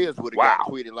the Wiz would have got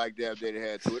tweeted like that if they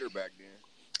had Twitter back then.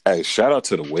 Hey, shout out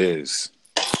to the Wiz.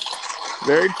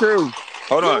 Very true.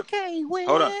 Hold on. Okay, Wiz.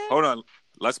 Hold on.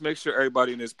 Let's make sure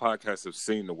everybody in this podcast have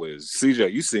seen the Wiz.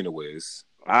 CJ, you seen the Wiz?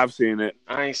 I've seen it.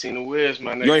 I ain't seen the Wiz,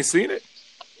 my nigga. You ain't seen it?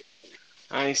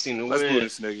 I ain't seen the Let's Wiz. boo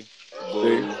this nigga.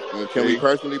 Boo. Can we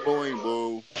personally boo him?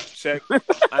 Boo. Check.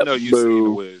 I know you Boo. seen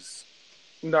the Wiz.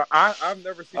 No, I've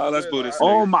never seen. Let's boo this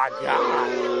Oh nigga. my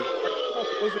God.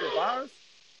 Was it a virus?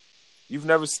 You've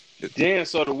never. Damn,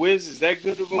 so the Wiz is that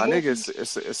good of a My movie?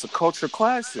 nigga, it's a culture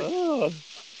classic.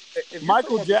 If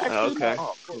Michael you're talking Jackson. about- Okay.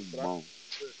 Oh, come on.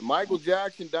 Michael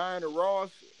Jackson, Diana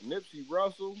Ross, Nipsey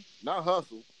Russell, not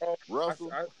Hustle,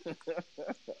 Russell,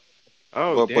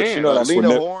 Oh, But damn. you know that's Lena where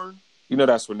Nip, Horne. you know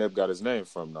that's where Nip got his name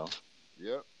from, though.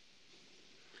 Yep.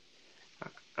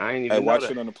 I ain't Hey, even know watch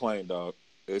that. it on the plane, dog.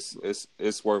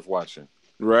 It's worth watching.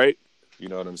 Right? You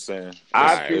know what I'm saying?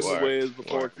 I've Right, seen the word, Wiz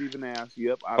before word. it's even asked.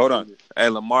 Yep. I've Hold seen on. Hey,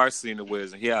 Lamar seen the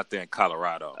Wiz, and he out there in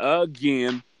Colorado.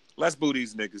 Again. Let's boo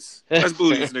these niggas. Let's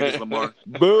boo these niggas, Lamar.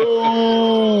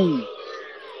 Boom.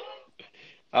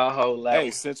 A whole lot.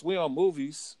 Hey, since we on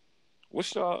movies,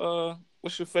 what's your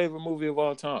favorite movie of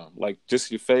all time? Like,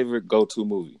 just your favorite go-to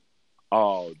movie.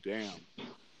 Oh, damn.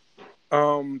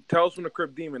 Tales from the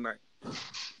Crypt Demon Night.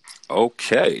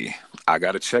 Okay, I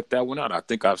gotta check that one out. I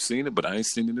think I've seen it, but I ain't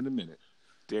seen it in a minute.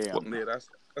 Damn. Yeah, that's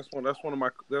one of my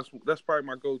that's probably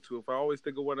my go-to. If I always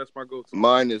think of one, that's my go-to.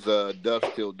 Mine is Dusk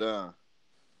Till Dawn.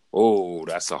 Oh,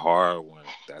 that's a hard one.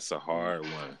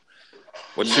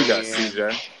 What you got, Yeah.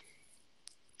 CJ?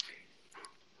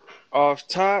 Off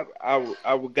top,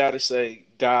 I would gotta say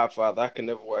Godfather. I can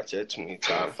never watch that too many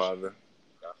times. Godfather.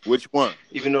 Which one?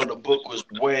 Even though the book was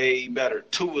way better.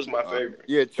 2 was my favorite.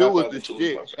 Yeah, 2 was Godfather the 2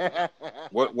 shit. was my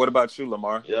What about you,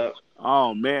 Lamar? Yeah.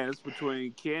 Oh, man. It's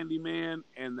between Candyman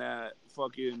and that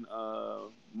fucking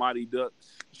Mighty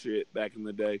Ducks shit back in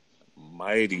the day.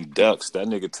 Mighty Ducks. That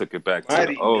nigga took it back to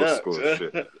Mighty the old Ducks, school huh?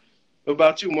 shit. What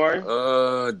about you,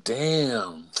 Mario?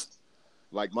 Damn.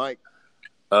 Like Mike.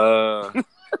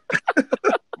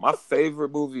 My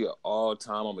favorite movie of all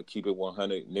time, I'm gonna keep it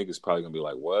 100. Niggas probably gonna be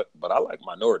like, "What?" But I like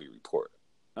Minority Report.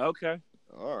 Okay.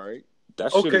 All right.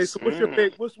 That shit Okay, is. so what's your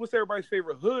favorite? What's everybody's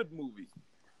favorite hood movie?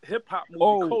 Hip hop movie,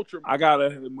 Oh, culture movie. I got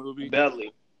a movie.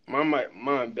 Belly.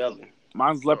 Mine Belly.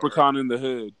 Mine's Leprechaun in the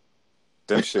Hood.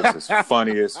 Them shits is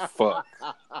funny as fuck.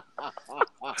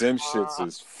 Them shits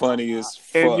is funny as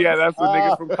fuck. And yeah, that's the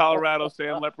nigga from Colorado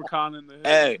saying Leprechaun in the Hood.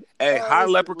 Hey, how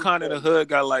Leprechaun in the Hood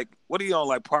got like, what are you on,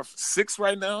 like part 6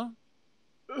 right now?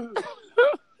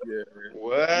 Yeah.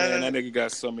 What? Man, that nigga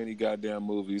got so many goddamn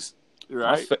movies.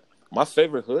 Right? My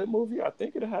favorite hood movie, I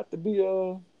think it'd have to be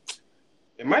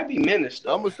It might be Menace,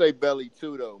 though. I'm gonna say Belly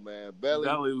 2 though, man. Belly.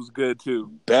 Belly was good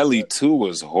too. Belly 2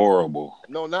 was horrible.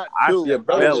 No, not I 2. said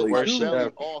Belly. Belly.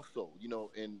 Belly also,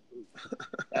 and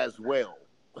as well.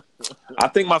 I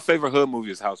think my favorite hood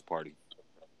movie is House Party.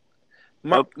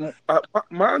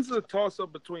 Mine's a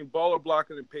toss-up between Baller Block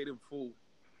and Paid in Full.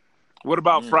 What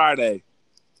about Friday?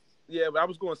 Yeah, but I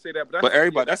was going to say that. But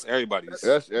But that's everybody's.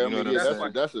 That's You know what I'm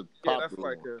saying? that's a yeah, popular that's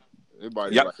like one. a.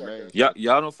 Everybody Yeah. like man.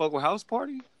 Y'all don't fuck with House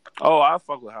Party? Oh, I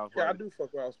fuck with House Yeah, I Party. do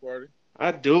fuck with House Party.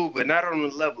 I do, but not on the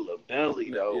level of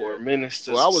Belly, though, Yeah. or Menace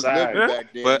to Well, I was Society, living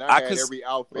back then. But and I I had could- every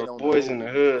outfit or on Boys the in the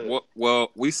movie. Hood.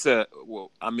 Well, we said, but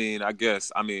I'm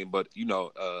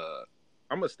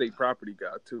a state property guy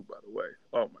too, by the way.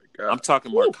 Oh my god. I'm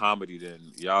talking more comedy than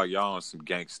y'all on some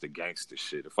gangster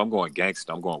shit. If I'm going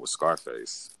gangster, I'm going with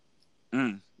Scarface.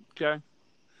 Okay.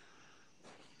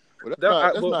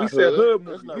 Well, we said hood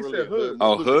That's movie. not We really said a hood.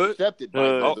 Oh, It was hood? accepted by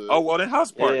Hood. the Oh, hood. well then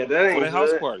House Party. Yeah, that ain't well, then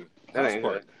House hood. Party. That House ain't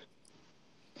Party. hood.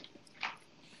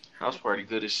 House Party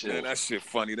good as shit. Man, that shit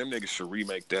funny. Them niggas should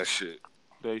remake that shit.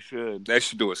 They should. They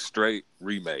should do a straight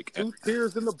remake. 2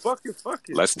 tears in the bucket. Fuck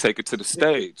it. Let's take it to the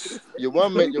stage. Your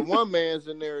one man's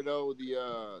in there though.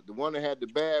 The one that had the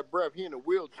bad breath. He in a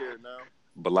wheelchair now.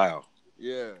 Bilal.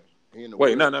 Yeah. He in the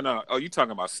Wait, wheelchair. no. Oh, you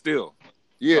talking about Still?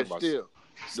 Yeah, Talking about- still.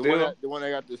 Still, the one that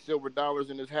got the silver dollars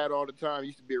in his hat all the time. He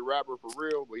used to be a rapper for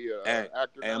real, but he an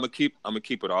actor now. I'm gonna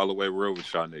keep it all the way real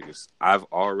with y'all niggas. I've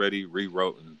already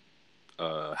rewritten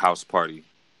House Party,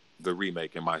 the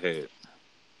remake in my head.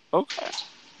 Okay.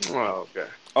 Oh, okay.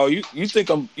 Oh, you think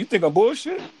I'm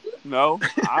bullshit? No,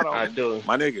 I don't. I do.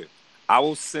 My nigga, I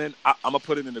will send. I'm gonna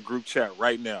put it in the group chat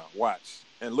right now. Watch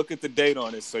and look at the date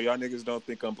on it, so y'all niggas don't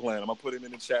think I'm playing. I'm gonna put it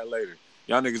in the chat later.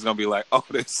 Y'all niggas gonna be like, "Oh,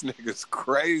 this nigga's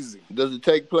crazy." Does it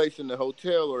take place in the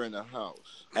hotel or in the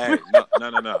house? Hey,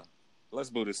 no. Let's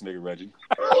boo this nigga Reggie.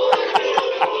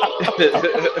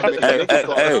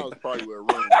 House party with a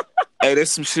room. Hey,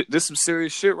 there's some shit. There's some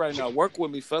serious shit right now. Work with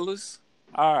me, fellas.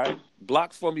 All right.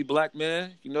 Block for me, black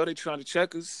man. You know they trying to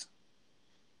check us.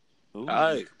 Ooh.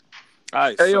 All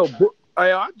right. Hey, yo,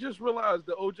 I just realized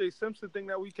the O.J. Simpson thing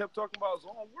that we kept talking about is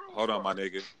on World Hold on, Star. my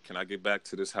nigga. Can I get back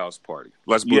to this house party?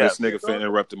 Let's boo Yes. this nigga for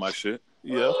interrupting my shit.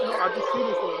 Yeah. No, I just seen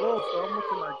this on World Star. I'm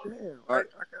looking like, damn. All right.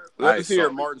 I got, Let All us hear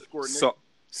Martin Scorsese.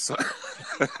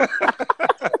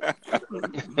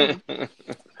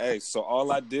 Hey, so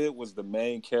all I did was the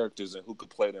main characters and who could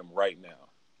play them right now.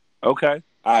 Okay.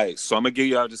 All right, so I'm gonna give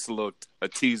y'all just a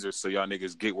teaser so y'all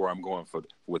niggas get where I'm going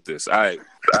with this. All right.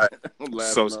 I'm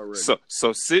laughing So already.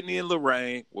 so Sydney and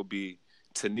Lorraine will be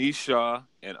Tanisha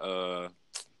and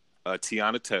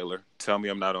Tiana Taylor. Tell me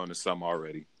I'm not on to something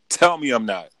already. Tell me I'm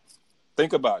not.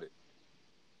 Think about it.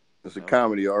 It's a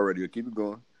comedy already. Keep it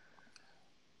going.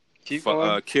 Keep For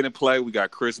going. Kid and Play, we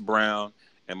got Chris Brown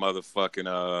and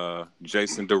motherfucking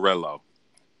Jason Derulo.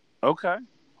 Okay.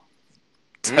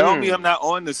 Tell me I'm not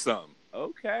on to something.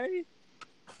 Okay.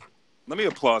 Let me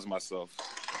applaud myself.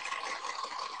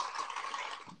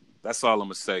 That's all I'm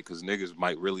gonna say, because niggas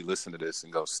might really listen to this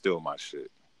and go steal my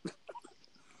shit.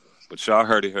 But y'all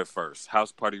heard it here first.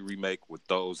 House Party remake with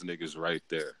those niggas right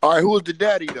there. All right, who was the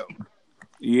daddy though?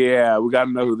 Yeah, we got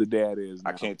to know who the dad is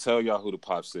now. I can't tell y'all who the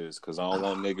pops is because I don't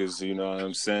want niggas, you know what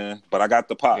I'm saying? But I got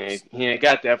the pops. He ain't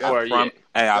got that far yet.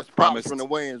 Hey, I That's promise. Pops from the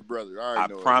Wayans brothers. I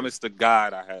promise to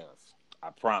God I have. I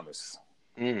promise.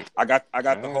 I got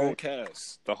the whole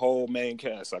cast, the whole main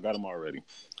cast. I got them already.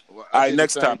 Well, All right, did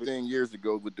next the same topic. thing years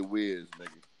ago with the Wiz,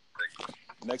 nigga.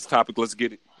 Next topic. Let's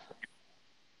get it.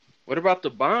 What about the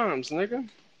bombs, nigga?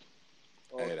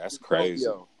 Hey, that's crazy.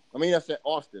 Tokyo. I mean, that's at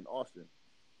Austin.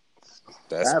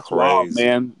 That's crazy, wild,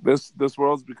 man. This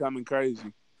world's becoming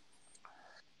crazy.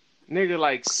 Nigga,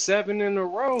 like 7 in a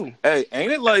row. Hey,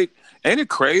 ain't it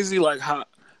crazy? Like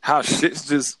how shit's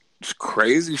just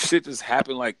crazy shit just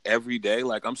happen like every day.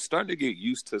 Like I'm starting to get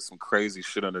used to some crazy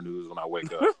shit on the news when I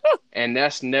wake up. And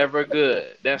that's never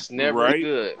good. That's never Right.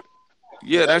 good.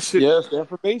 Yeah, that shit. yeah, it's the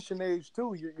information age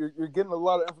too. You're getting a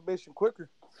lot of information quicker.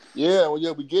 Yeah, well,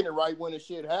 yeah, we getting it right when the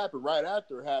shit happened, right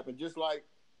after it happened. Just like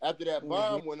after that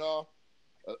bomb went off,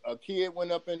 a kid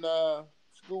went up in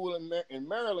school in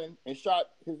Maryland and shot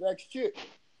his ex-chick.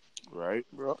 Right.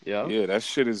 Yeah. Yeah, that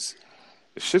shit's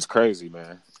crazy,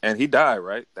 man. And he died,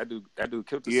 right? That dude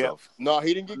killed himself. No,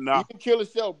 he didn't No. He didn't kill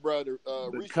himself, brother.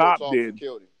 Resource cop officer did.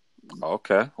 killed him.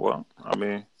 Okay, well, I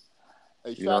mean,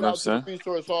 Hey, You know shout what I'm out to the saying?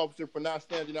 resource officer for not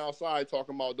standing outside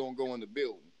talking about don't go in the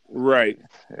building. Right.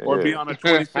 Or be yeah. on a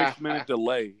 26-minute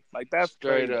delay. Like that's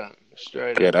Straight crazy. up.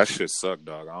 Straight Yeah, up. that shit sucked,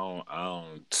 dog. I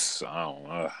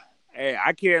don't. Hey,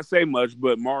 I can't say much,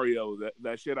 but Mario,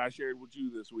 that shit I shared with you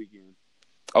this weekend,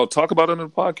 Oh, talk about it on the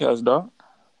podcast, dog.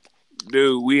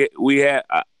 dude. We had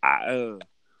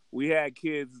we had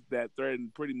kids that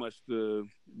threatened pretty much to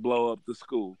blow up the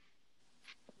school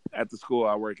at the school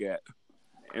I work at,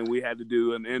 and we had to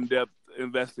do an in-depth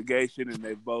investigation, and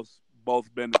they've both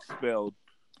been expelled.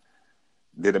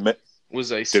 Did it make Was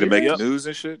they Did it make Yep. the news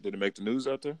and shit? Did it make the news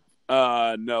out there?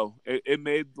 No, it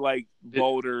made like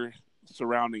Boulder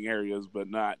surrounding areas, but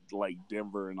not like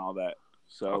Denver and all that.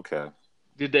 So, Okay.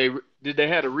 Did they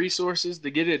have the resources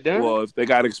to get it done? well, if they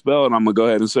got expelled, I'm gonna go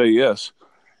ahead and say yes.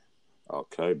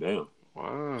 Okay, damn.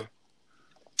 Wow.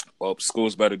 Well,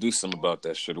 schools better do something about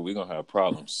that shit, or we gonna have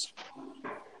problems.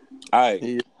 All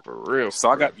right. For real. So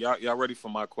I got y'all ready for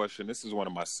my question? This is one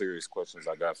of my serious questions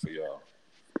I got for y'all.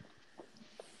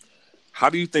 How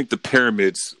do you think the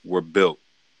pyramids were built?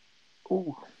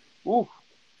 Ooh.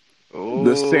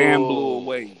 The sand blew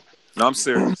away. No, I'm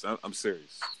serious. I'm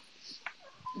serious.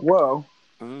 Well,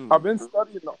 I've been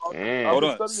studying the Damn. Hold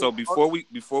on. So before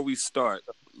we start,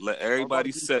 let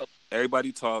everybody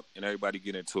talk and everybody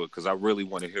get into it because I really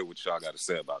want to hear what y'all got to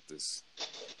say about this.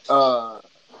 How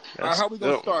we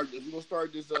gonna dope. start this? We gonna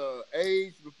start this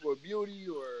age before beauty,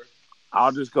 or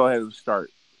I'll just go ahead and start.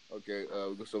 okay?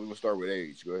 So we're gonna start with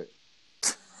age. Go ahead.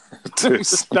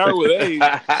 Start with age.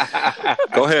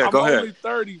 Go ahead. I'm Go only ahead.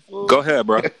 30, fool. Go ahead,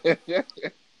 bro.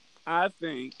 I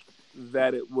think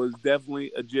that it was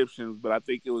definitely Egyptians, but I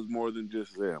think it was more than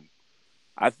just them.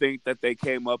 I think that they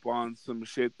came up on some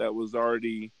shit that was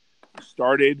already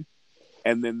started,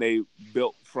 and then they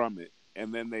built from it,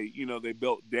 and then they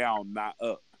built down, not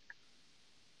up.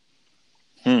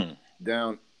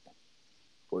 Down.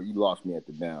 Well, you lost me at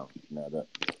the down. Now that,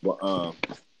 but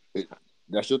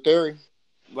that's your theory.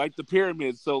 Like the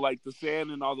pyramids, so like the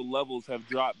sand and all the levels have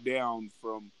dropped down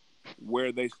from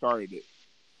where they started it.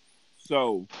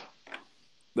 So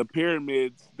the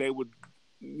pyramids, they would,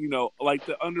 like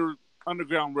the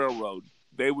Underground Railroad,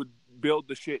 they would build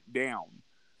the shit down.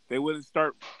 They wouldn't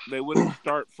start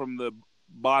from the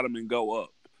bottom and go up.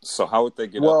 So how would they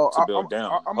get up to build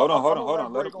down? Hold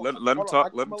on. Let him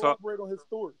talk. Let him talk. Elaborate on his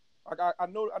story. I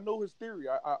know his theory.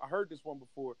 I heard this one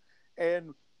before,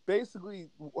 and basically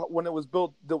when it was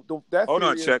built, that. Hold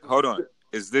on, check. Hold on.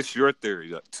 Is this your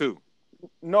theory too?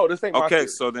 No, this ain't my theory. Okay,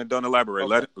 so then don't elaborate.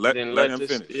 Okay. Let him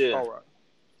finish. Yeah. All right.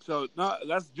 So no,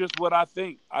 that's just what I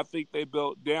think. I think they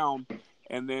built down,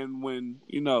 and then when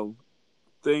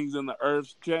things in the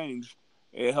earth changed,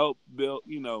 it helped build.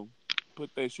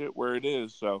 Put their shit where it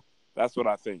is. So that's what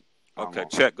I think. Okay,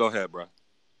 check. Go ahead, bro.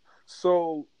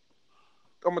 So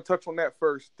I'm gonna touch on that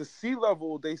first. The sea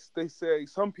level, they say,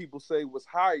 some people say, was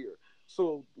higher.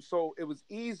 So it was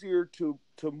easier to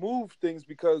move things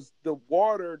because the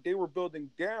water they were building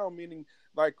down, meaning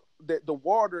like the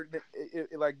water,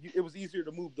 it was easier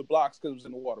to move the blocks because it was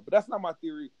in the water. But that's not my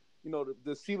theory.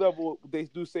 The sea level they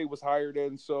do say was higher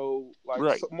then. So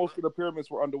most of the pyramids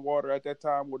were underwater at that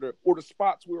time, or the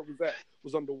spots where it was at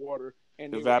was underwater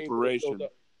and evaporation.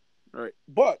 Right,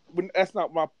 but that's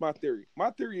not my theory. My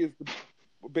theory is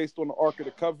based on the Ark of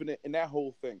the Covenant and that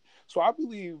whole thing. So I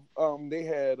believe they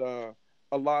had a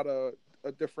lot of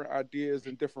different ideas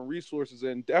and different resources,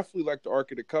 and definitely like the Ark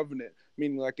of the Covenant,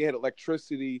 meaning like they had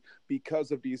electricity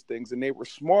because of these things, and they were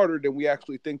smarter than we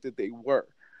actually think that they were.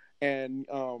 And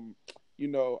I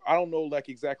don't know like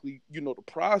exactly the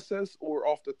process or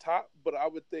off the top, but I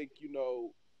would think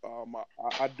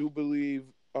I do believe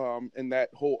in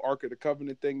that whole Ark of the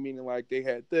Covenant thing, meaning like they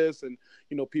had this, and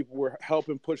people were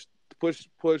helping push, and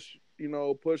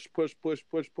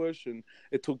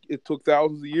it took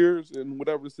thousands of years, and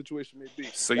whatever the situation may be.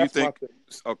 So you think?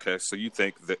 Okay, so you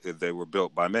think that they were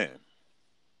built by man?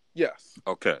 Yes.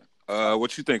 Okay.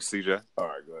 What you think, CJ? All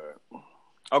right, go ahead.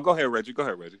 Oh, go ahead, Reggie. Go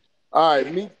ahead, Reggie. All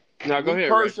right, me ahead,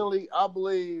 personally, Reggie. I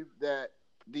believe that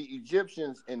the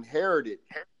Egyptians inherited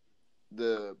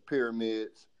the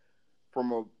pyramids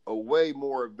from a way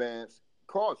more advanced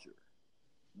culture,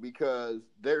 because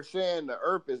they're saying the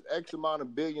earth is X amount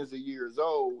of billions of years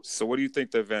old. So what do you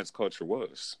think the advanced culture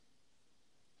was?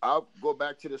 I'll go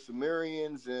back to the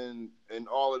Sumerians and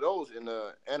all of those, and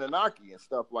the Anunnaki and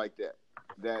stuff like that.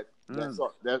 That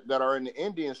are in the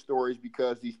Indian stories,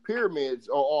 because these pyramids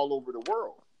are all over the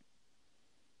world.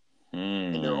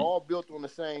 And they're all built on the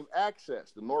same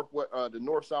axis, the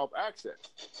north-south axis.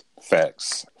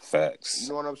 Facts. You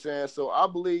know what I'm saying? So I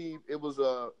believe it was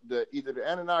either the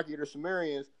Anunnaki or the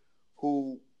Sumerians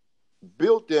who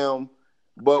built them,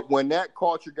 but when that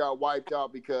culture got wiped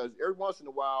out, because every once in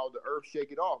a while the earth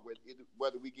shake it off,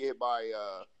 whether we get hit by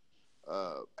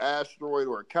asteroid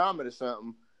or a comet or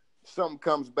something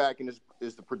comes back and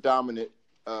is the predominant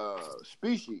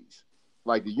species.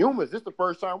 Like the humans, this is the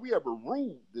first time we ever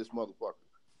ruled this motherfucker.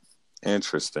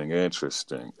 Interesting.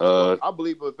 I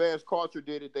believe advanced culture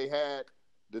did it. They had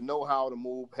the know-how to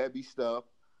move heavy stuff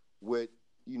with,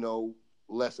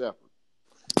 less effort.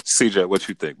 CJ, what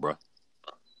you think, bro?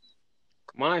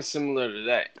 Mine's similar to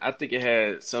that. I think it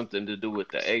had something to do with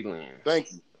the aliens.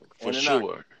 Thank you. For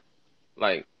sure.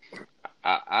 Like,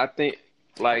 I think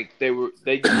like they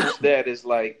used that as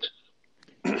like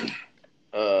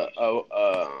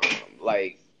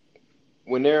like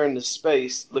when they're in the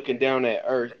space looking down at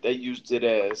Earth, they used it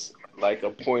as like a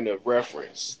point of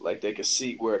reference, like they could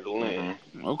see where to land.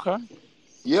 Mm-hmm. Okay.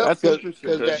 Yeah, that's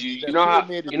interesting. Because you know how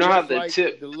the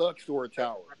tip, the Luxor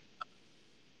Tower.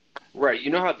 Right. You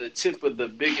know how the tip of the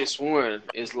biggest one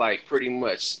is like pretty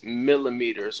much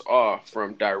millimeters off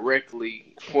from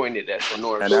directly pointed at the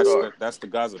North Star. That's the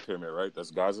Gaza pyramid, right?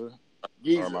 That's Gaza.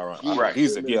 Giza. Or am I wrong? Right.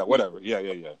 Giza. Yeah. Whatever. Yeah.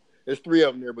 There's 3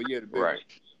 of them there, but the big right.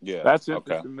 Yeah. That's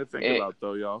interesting to think about,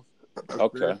 though, y'all.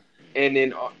 Okay. And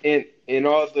in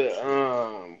all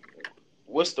the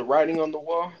what's the writing on the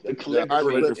wall? The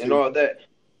calligraphy and all that.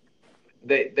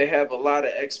 They have a lot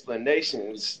of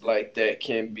explanations like that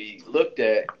can be looked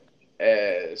at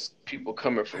as people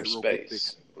coming from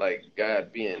space, like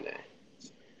God being there.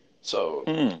 So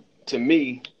to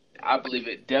me, I believe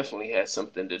it definitely has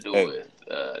something to do with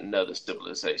another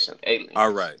civilization, aliens.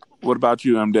 All right. What about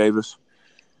you, M. Davis?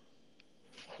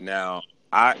 Now,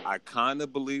 I kind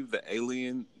of believe the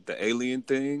alien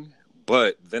thing,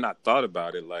 but then I thought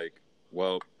about it like,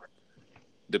 well,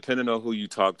 depending on who you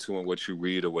talk to and what you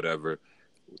read or whatever,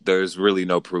 there's really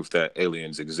no proof that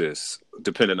aliens exist,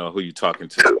 depending on who you're talking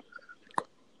to.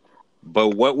 But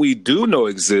what we do know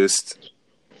exist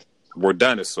were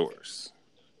dinosaurs.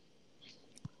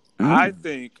 I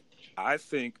think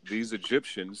these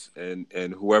Egyptians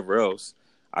and whoever else,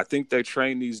 I think they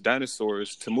trained these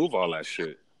dinosaurs to move all that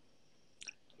shit.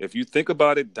 If you think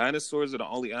about it, dinosaurs are the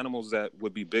only animals that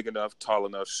would be big enough, tall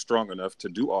enough, strong enough to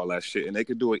do all that shit, and they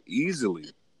could do it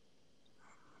easily.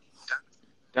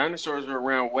 Dinosaurs were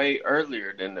around way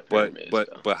earlier than the pyramids.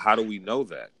 But how do we know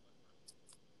that?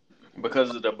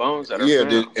 Because of the bones that are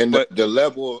found. The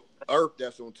level of earth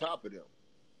that's on top of them.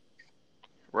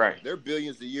 Right. They're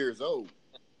billions of years old.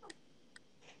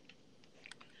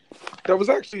 That was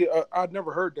actually I'd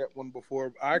never heard that one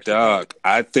before.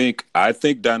 I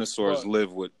think dinosaurs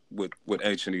live with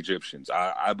ancient Egyptians.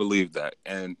 I believe that.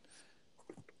 And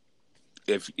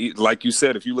if, like you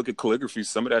said, if you look at calligraphy,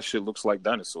 some of that shit looks like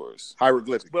dinosaurs.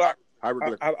 Hieroglyphic. But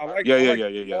hieroglyphic. I like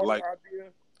yeah. Like idea,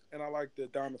 and I like the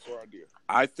dinosaur idea.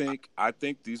 I think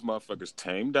these motherfuckers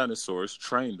tamed dinosaurs,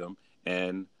 trained them,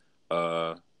 and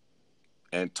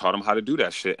taught them how to do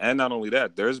that shit. And not only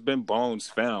that, there's been bones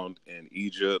found in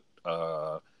Egypt,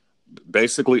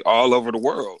 basically all over the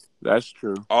world. That's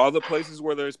true. All the places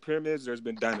where there's pyramids, there's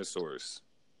been dinosaurs.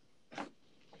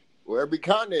 Well, every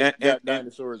continent got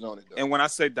dinosaurs on it, though. And when I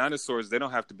say dinosaurs, they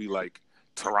don't have to be like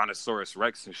Tyrannosaurus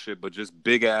Rex and shit, but just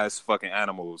big ass fucking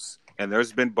animals. And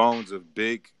there's been bones of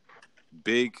big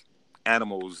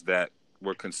animals that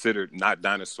were considered not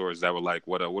dinosaurs, that were like,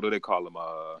 what do they call them?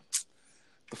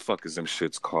 The fuck is them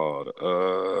shits called?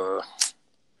 You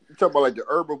talking about like the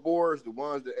herbivores, the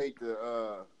ones that ate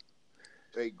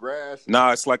grass?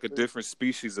 Nah, it's like a different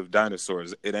species of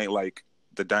dinosaurs. It ain't like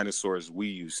the dinosaurs we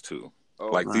used to.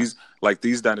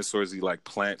 These dinosaurs eat like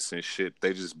plants and shit.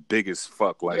 They just big as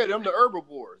fuck. Like, yeah, them the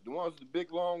herbivores, the ones with the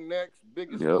big long necks,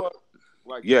 big as fuck.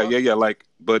 Like, yeah. Like,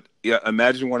 but yeah,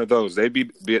 imagine one of those. They'd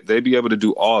be able to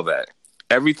do all that.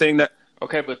 Everything that.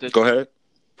 Okay, but go ahead.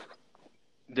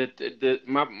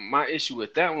 My issue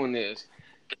with that one is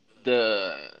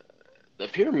the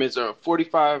pyramids are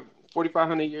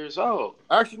 4,500 years old.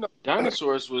 Actually, no.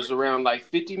 Dinosaurs was around like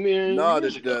 50 million. No,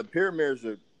 years ago. The pyramids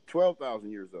are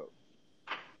 12,000 years old.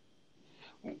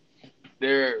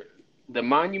 The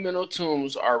monumental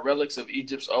tombs are relics of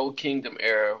Egypt's Old Kingdom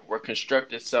era, were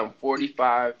constructed some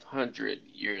 4,500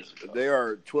 years ago. They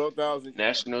are 12,000.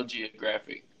 National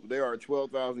Geographic. They are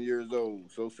 12,000 years old.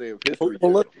 So say of history.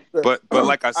 But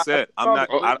like I said,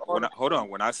 hold on.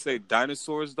 When I say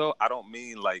dinosaurs, though, I don't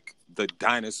mean like the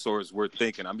dinosaurs we're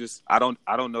thinking. I don't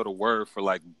know the word for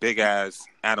like big ass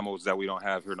animals that we don't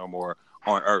have here no more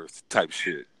on Earth type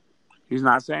shit. He's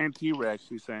not saying T-Rex.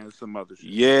 He's saying some other shit.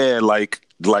 Yeah, like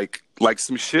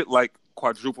some shit like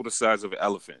quadruple the size of an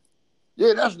elephant.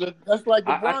 Yeah, that's like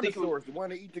the brontosaurus, the one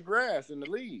that eat the grass and the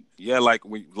leaves. Yeah, like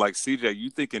CJ, you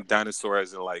thinking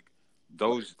dinosaurs and like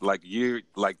those like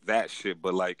that shit,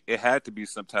 but like it had to be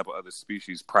some type of other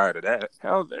species prior to that.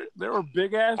 Hell, there were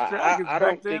big ass dragons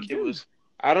back then too.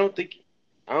 I don't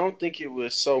think it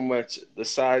was so much the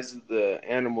size of the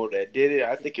animal that did it.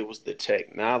 I think it was the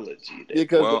technology.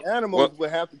 Because the animals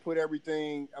would have to put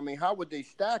everything. I mean, how would they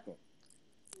stack them?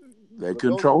 They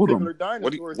controlled them.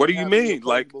 What do you mean?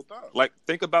 Like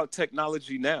think about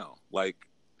technology now. Like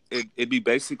it'd be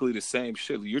basically the same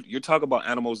shit. You're talking about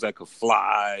animals that could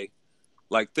fly.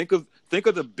 Like think of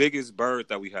the biggest bird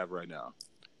that we have right now.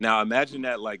 Now imagine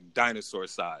that like dinosaur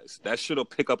size. That shit'll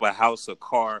pick up a house, a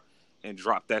car, and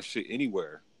drop that shit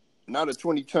anywhere. Not a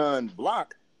 20-ton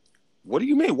block. What do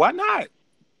you mean? Why not?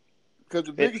 Because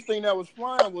the biggest thing that was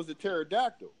flying was a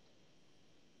pterodactyl.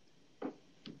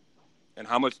 And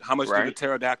how much did the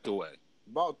pterodactyl weigh?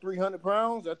 About 300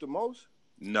 pounds at the most.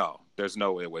 No, there's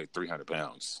no way it weighed 300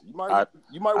 pounds. You might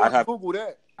want to Google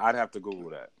that. I'd have to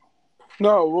Google that.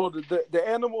 No, well, the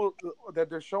animal that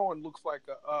they're showing looks like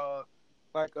so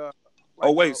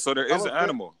there is an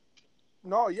animal.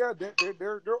 No, yeah, there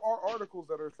are articles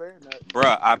that are saying that.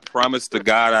 Bruh, I promise to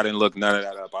God I didn't look none of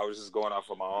that up. I was just going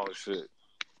off of my own shit.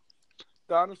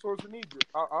 Dinosaurs in Egypt.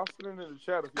 I'll send it in the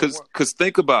chat if you want. Because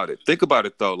think about it. Think about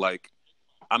it, though. Like,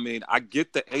 I mean, I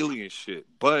get the alien shit,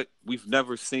 but we've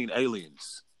never seen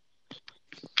aliens.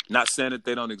 Not saying that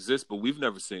they don't exist, but we've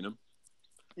never seen them.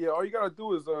 Yeah, all you got to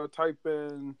do is type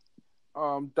in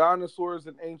dinosaurs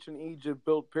in ancient Egypt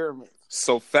built pyramids.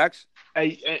 So facts.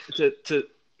 Hey, to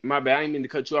my bad, I didn't mean to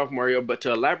cut you off, Mario, but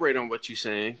to elaborate on what you're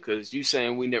saying, because you're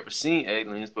saying we never seen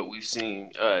aliens, but we've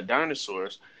seen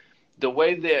dinosaurs. the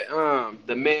way that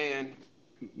the man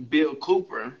Bill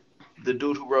Cooper, the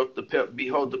dude who wrote the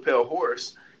Behold the Pale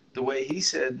Horse, the way he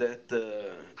said that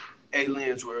the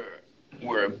aliens were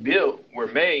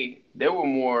made, they were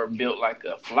more built like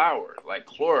a flower, like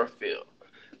chlorophyll.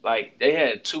 Like they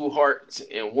had two hearts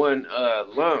and one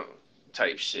lung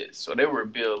type shit. So they were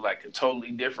built like a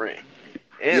totally different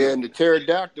animal. Yeah, and the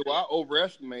pterodactyl, I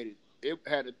overestimated. It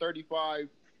had a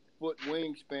 35-foot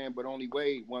wingspan, but only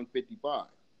weighed 155.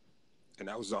 And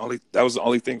that was the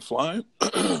only thing flying.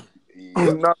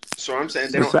 Yeah. So I'm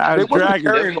saying they wasn't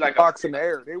carrying like blocks in the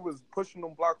air. They was pushing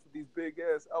them blocks with these big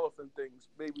ass elephant things,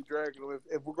 maybe dragging them.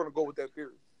 If we're gonna go with that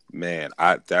theory, Man,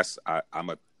 I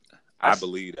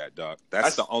believe that, dog.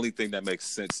 That's the only thing that makes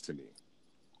sense to me.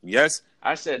 Yes,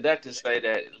 I said that to say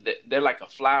that they're like a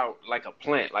flower, like a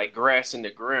plant, like grass in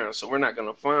the ground. So we're not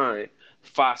gonna find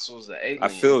fossils of aliens. I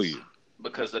feel you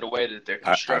because of the way that they're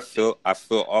constructed. I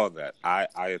feel all that. I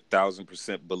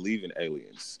 1,000% believe in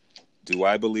aliens. Do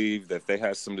I believe that they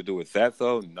have something to do with that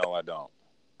though? No, I don't.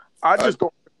 I just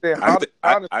don't understand how the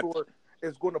dinosaur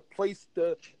is going to place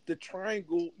the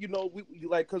triangle. You know, we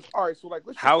like because all right. So like,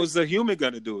 how is a human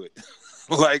going to do it?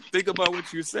 Like, think about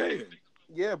what you're saying.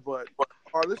 Yeah, but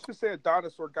let's just say a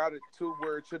dinosaur got it to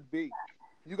where it should be.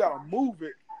 You got to move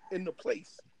it into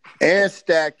place and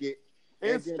stack it.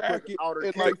 And stack it outer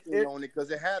and casing on it because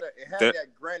it had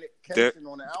that granite casing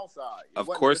on the outside. Of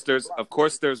course,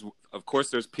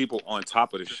 there's people on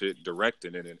top of the shit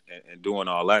directing it and doing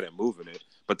all that and moving it.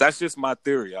 But that's just my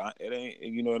theory. It ain't,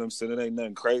 you know what I'm saying? It ain't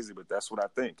nothing crazy, but that's what I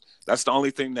think. That's the only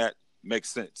thing that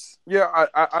makes sense. Yeah,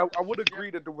 I would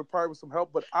agree that there would probably be some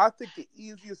help, but I think the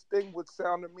easiest thing would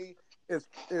sound to me is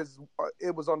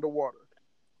it was underwater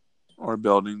or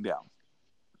building down,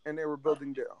 and they were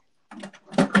building down.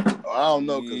 I don't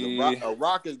know because a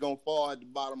rock is gonna fall at the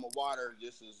bottom of water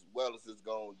just as well as it's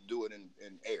gonna do it in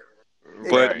air.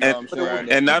 But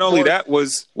and not only that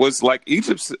was like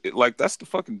Egypt's like that's the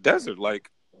fucking desert. Like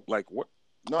what?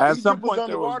 No, at Egypt some point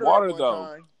there was water though.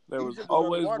 Time. There was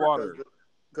always water.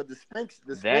 Because the Sphinx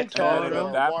had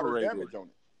water damage on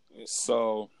it.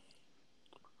 So.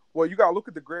 Well, you gotta look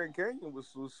at the Grand Canyon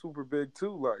was super big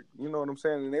too, like you know what I'm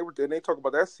saying. And they talk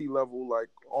about that sea level, like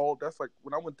all that's like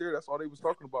when I went there, that's all they was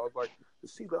talking about. Like the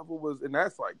sea level was, and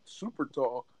that's like super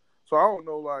tall. So I don't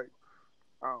know, like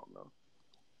I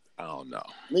don't know.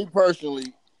 Me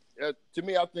personally, to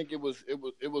me, I think it was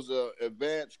a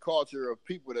advanced culture of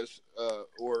people that's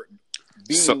or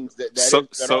beings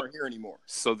that aren't here anymore.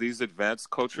 So these advanced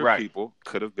culture people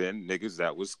could have been niggas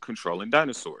that was controlling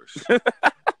dinosaurs.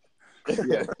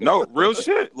 Yeah. No, real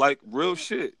shit. Like real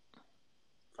shit.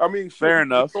 I mean, fair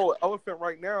enough. Control an elephant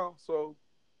right now, so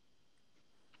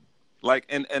like,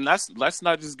 and let's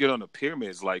not just get on the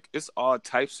pyramids. Like, it's all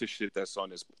types of shit that's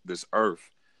on this earth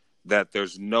that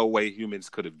there's no way humans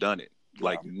could have done it.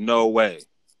 Like, no way.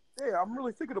 Yeah, I'm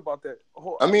really thinking about that.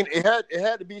 I mean, it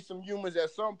had to be some humans at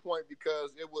some point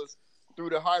because it was through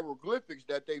the hieroglyphics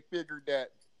that they figured that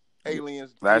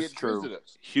aliens did visit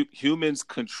us. Humans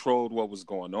controlled what was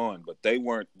going on, but they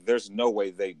weren't. There's no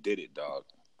way they did it, dog.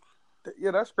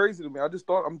 Yeah, that's crazy to me.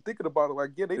 I'm thinking about it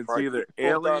like, yeah, it's either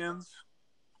aliens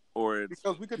or it's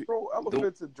because we control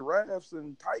elephants and giraffes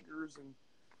and tigers and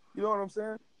you know what I'm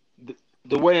saying.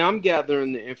 The way I'm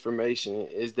gathering the information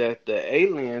is that the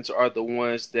aliens are the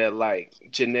ones that like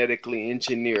genetically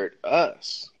engineered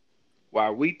us.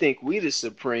 While we think we the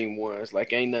supreme ones,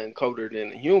 like ain't nothing colder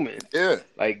than a human. Yeah.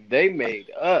 Like they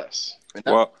made us.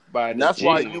 And that's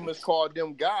why humans called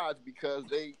them gods because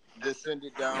they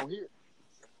descended down here.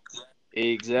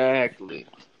 Exactly.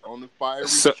 On the fiery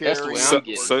chariot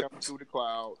coming through the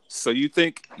clouds. So you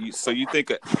think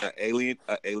an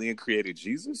alien created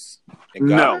Jesus? And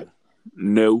God?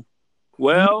 No.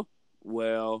 Well,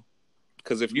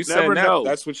 because if you say that,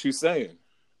 that's what you're saying.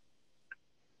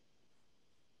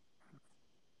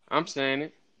 I'm saying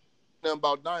it. Nothing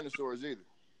about dinosaurs either.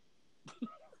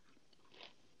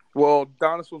 Well,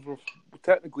 dinosaurs were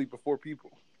technically before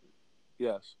people.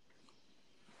 Yes.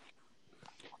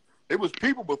 It was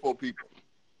people before people.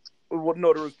 Well,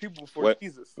 no, there was people before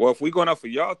Jesus. Well, if we going off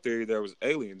of y'all theory, there was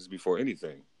aliens before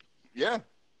anything. Yeah.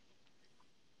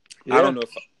 I don't know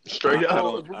if straight up.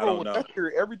 I don't know. That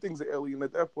theory, everything's an alien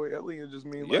at that point. Alien just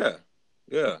means yeah.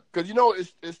 Because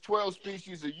it's 12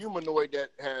 species of humanoid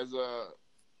that has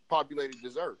populated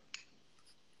this earth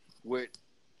with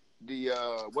the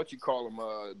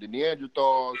the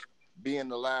Neanderthals being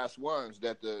the last ones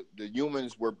that the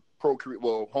humans were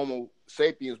Homo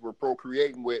sapiens were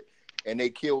procreating with, and they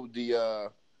killed the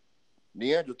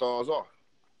Neanderthals off.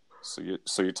 So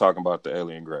you're talking about the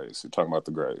alien Greys. You're talking about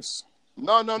the Greys.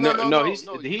 No.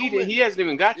 He hasn't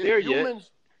even got there yet.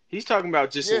 He's talking about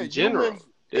just in general. Humans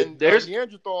and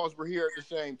Neanderthals were here at the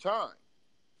same time.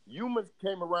 Humans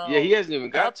came around. Yeah, he hasn't even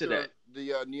got to that.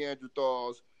 The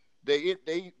Neanderthals, they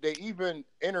even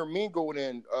intermingled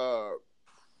and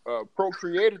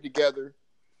procreated together,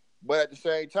 but at the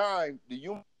same time, the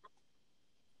human.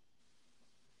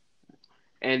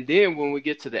 And then when we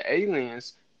get to the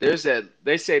aliens, they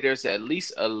say there's at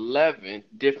least 11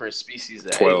 different species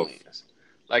of 12. aliens,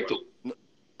 like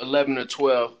 11 or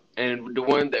 12. And the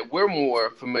one that we're more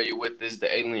familiar with is the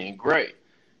alien gray,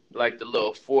 like the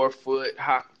little 4 foot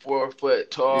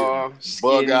tall,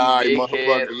 skinny, big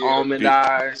head, almond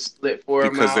eyes, split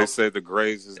forearm. Because they say the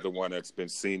grays is the one that's been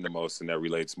seen the most, and that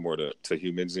relates more to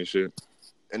humans and shit.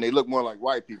 And they look more like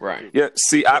white people. Right. Yeah.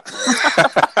 See,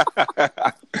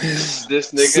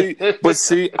 this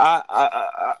nigga.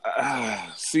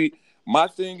 See, my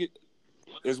thing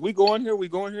is, we going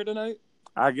here tonight?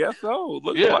 I guess so.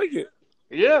 Looks Yeah. like it.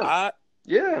 Yeah.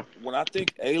 When I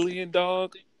think alien,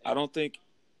 dog, I don't think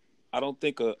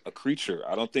a creature.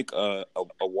 I don't think a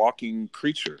walking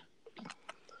creature.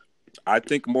 I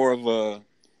think more of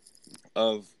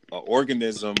an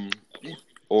organism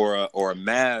or a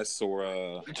mass or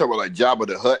a. You talking about like Jabba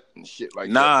the Hutt and shit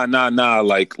like that? Nah.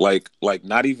 Like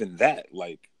not even that.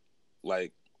 Like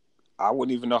I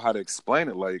wouldn't even know how to explain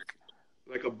it. Like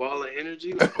a ball of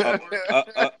energy?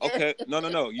 Okay.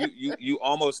 No. You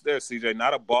almost there, CJ.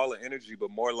 Not a ball of energy,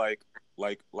 but more like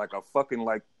a fucking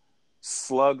like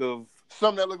slug of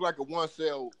something that looked like a one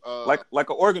cell like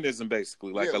an organism,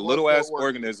 basically. Like a little ass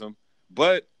organism.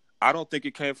 But I don't think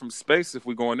it came from space if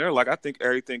we go in there. Like I think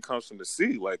everything comes from the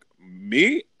sea. Like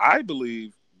me, I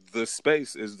believe the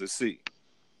space is the sea.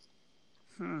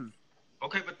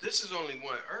 Okay, but this is only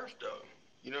one Earth though.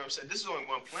 You know what I'm saying? This is only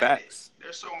one planet. Facts.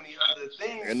 There's so many other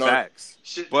things. And facts.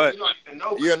 But you don't even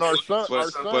know. Yeah, and our sun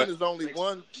is only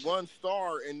one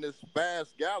star in this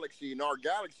vast galaxy, and our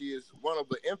galaxy is one of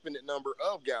the infinite number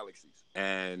of galaxies.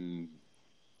 And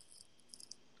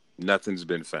nothing's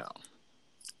been found.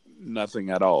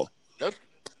 Nothing at all.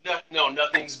 No,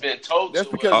 nothing's been told. That's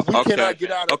because we cannot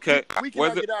get out of. Okay. We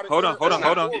cannot get out of. Hold on.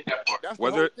 That's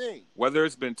the whole thing. Whether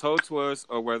it's been told to us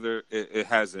or whether it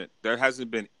hasn't, there hasn't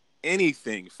been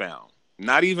anything found.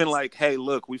 Not even like, hey,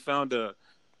 look, we found a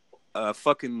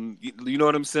fucking, you know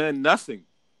what I'm saying? Nothing.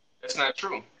 That's not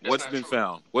true. What's been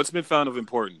found? What's been found of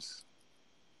importance?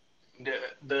 The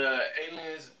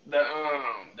aliens, the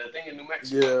thing in New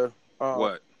Mexico. Yeah.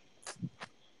 What?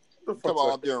 Talking about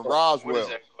out there in Roswell. What is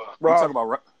that called? You talking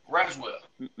about Roswell.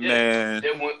 Man.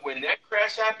 Then when that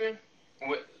crash happened,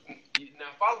 now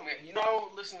follow me. You know,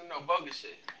 listen to no bogus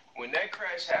shit. When that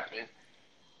crash happened,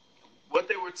 what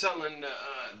they were telling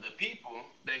the people,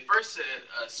 they first said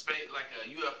like a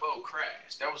UFO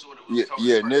crash. That was what it was.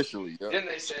 Yeah, initially. Yeah. Then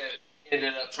they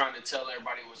ended up trying to tell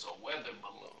everybody it was a weather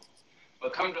balloon.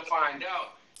 But come to find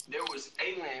out, there was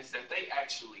aliens that they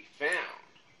actually found.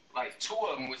 Like 2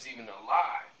 of them was even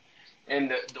alive. And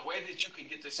the way that you can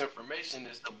get this information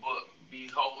is the book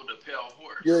Behold a Pale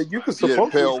Horse. Yeah, you can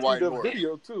supposedly Pale see the Horse.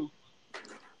 video too.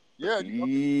 Yeah.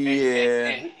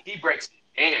 And he breaks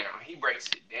it down.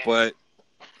 But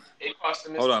it cost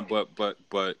him. Hold on,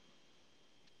 but,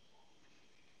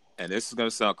 and this is gonna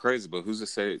sound crazy, but who's to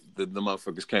say the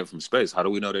motherfuckers came from space? How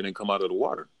do we know they didn't come out of the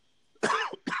water?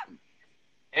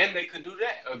 And they could do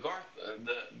that. Agartha,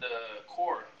 the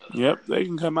core. Yep, they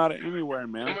can come out of anywhere,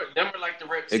 man. Them were like the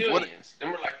reptilians.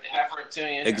 Them were like the half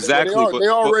reptilians. Exactly. They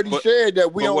already said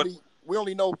that we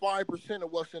only know 5%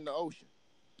 of what's in the ocean.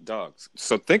 Dogs.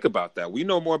 So think about that. We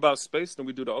know more about space than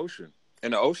we do the ocean,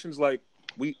 and the ocean's like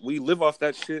we live off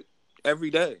that shit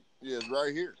every day. Yeah, it's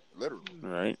right here, literally.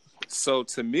 Right. So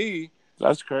to me,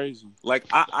 that's crazy. Like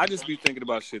I just be thinking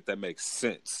about shit that makes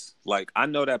sense. Like I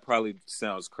know that probably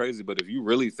sounds crazy, but if you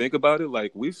really think about it,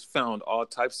 like we've found all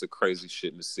types of crazy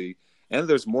shit in the sea, and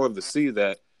there's more of the sea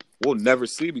that we'll never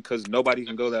see because nobody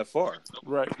can go that far.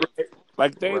 Right.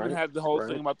 Like they even had the whole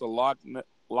thing about the Loch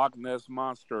Ness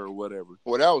monster or whatever.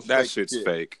 Well, that shit's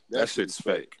fake. That shit's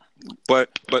fake. But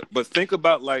think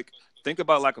about like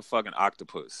a fucking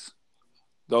octopus.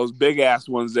 Those big ass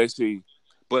ones they see.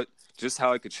 But just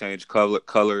how it could change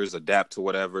colors, adapt to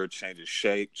whatever, change its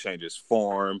shape, change its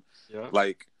form. Yeah.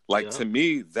 Like to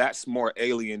me, that's more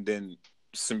alien than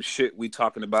some shit we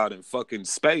talking about in fucking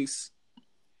space.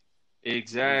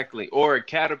 Exactly. Or a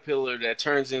caterpillar that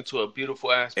turns into a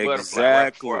beautiful ass butterfly.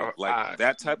 Exactly. Like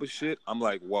that type of shit. I'm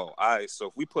like, whoa. All right. So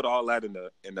if we put all that in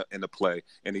the play,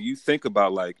 and then you think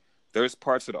about like, there's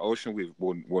parts of the ocean we've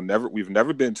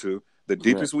never been to. The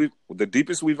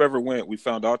deepest we've ever went, we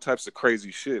found all types of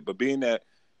crazy shit. But being that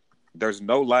there's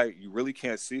no light, you really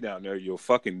can't see down there. You'll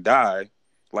fucking die.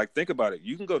 Like, think about it.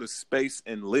 You can go to space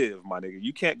and live, my nigga.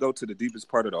 You can't go to the deepest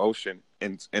part of the ocean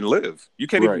and live. You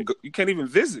can't even go, you can't even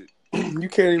visit. You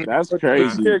can't even. That's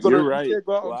crazy. You can't go You're right. You can't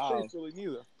go out Wow. in space really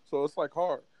neither. So it's like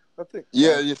hard. I think.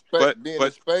 Yeah, being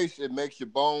in space, it makes your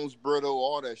bones brittle,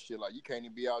 all that shit. Like you can't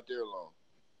even be out there long.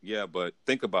 Yeah, but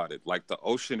think about it. Like the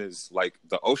ocean is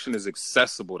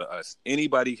accessible to us.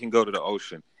 Anybody can go to the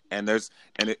ocean, and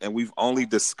we've only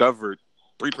discovered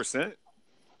 3%.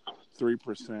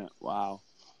 3%. Wow.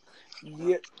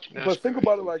 Yeah, but think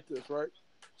about it like this, right?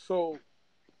 So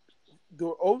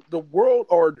the world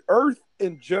or Earth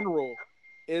in general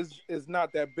is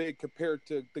not that big compared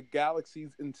to the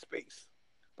galaxies in space.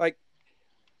 Like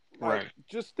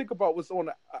just think about what's on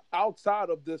the outside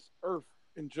of this Earth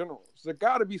in general. So there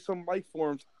got to be some life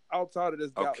forms outside of this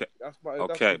galaxy. That's the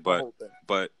whole thing.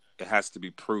 But it has to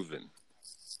be proven.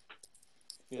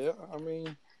 Yeah, I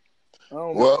mean, I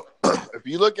don't know. Well, if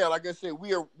you look at, like I said,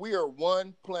 we are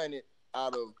one planet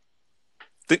out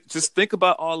of. Just think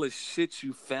about all the shit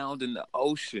you found in the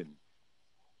ocean.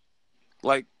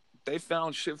 Like they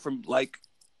found shit from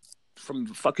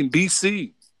fucking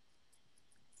BC.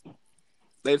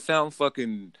 They found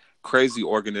fucking crazy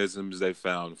organisms. They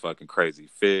found fucking crazy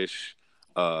fish,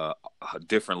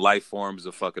 different life forms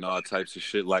of fucking all types of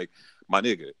shit. Like, my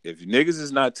nigga, if niggas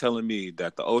is not telling me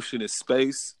that the ocean is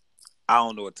space, I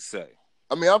don't know what to say.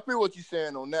 I mean, I feel what you're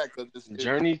saying on that because it's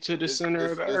journey to the center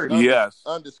of the earth. Yes,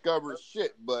 undiscovered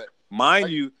shit. But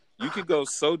mind you can go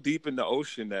so deep in the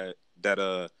ocean that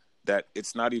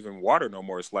it's not even water no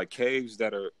more. It's like caves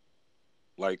that are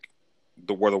like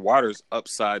where the water's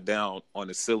upside down on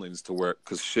the ceilings to where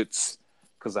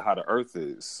because of how the earth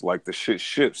is. Like the shit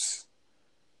shifts.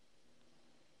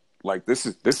 Like this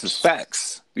is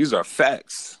facts. These are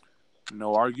facts.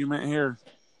 No argument here.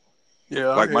 Yeah,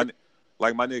 like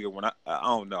my nigga, when I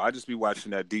don't know, I just be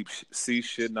watching that deep sea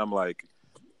shit, and I'm like,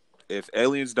 if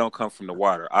aliens don't come from the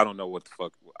water, I don't know what the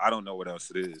fuck. I don't know what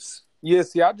else it is. Yeah,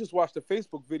 see, I just watched a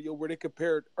Facebook video where they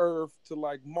compared Earth to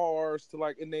like Mars to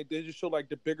like, and they just showed like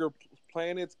the bigger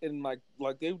planets, and like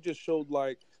they just showed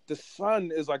like the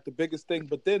sun is like the biggest thing,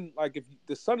 but then like if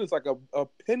the sun is like a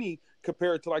penny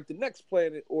compared to like the next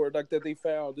planet or like that they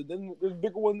found, and then there's a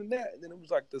bigger one than that, and then it was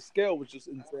like the scale was just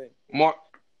insane.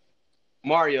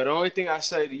 Mario, the only thing I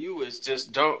say to you is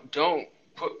just don't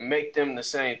make them the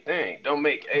same thing. Don't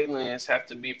make aliens have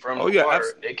to be from the water.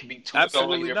 They can be two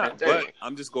totally different things. But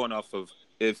I'm just going off of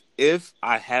if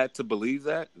I had to believe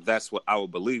that, that's what I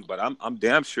would believe. But I'm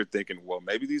damn sure thinking, well,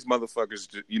 maybe these motherfuckers,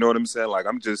 you know what I'm saying? Like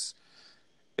I'm just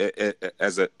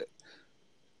the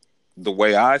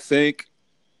way I think,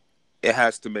 it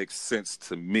has to make sense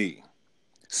to me.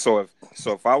 So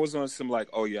if I was on some like,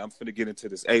 oh yeah, I'm finna get into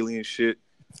this alien shit,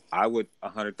 I would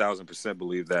 100,000%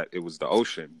 believe that it was the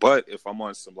ocean. But if I'm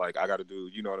on some like, I got to do,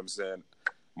 you know what I'm saying,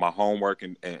 my homework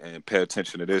and pay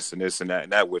attention to this and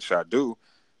that, which I do,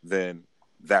 then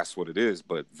that's what it is.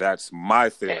 But that's my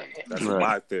theory. That's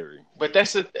my theory. But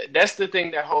that's the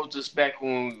thing that holds us back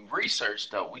when we research,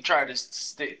 though. We try to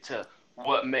stick to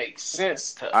what makes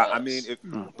sense to us. I mean,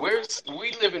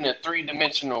 we live in a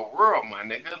 3-dimensional world, my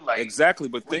nigga. Like exactly,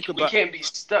 but think about, we can't be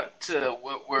stuck to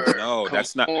what we're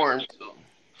conformed to.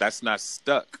 That's not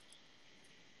stuck.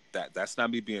 That's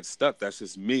not me being stuck. That's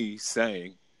just me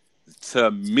saying, to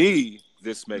me,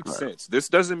 this makes sense. This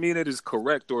doesn't mean it is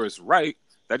correct or it's right.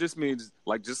 That just means,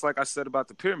 just like I said about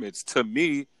the pyramids, to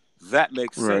me, that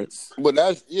makes sense. But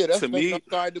that's to me,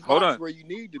 outside the box where you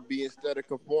need to be instead of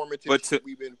conforming to what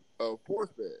we've been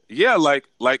force-fed. Yeah, like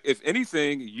if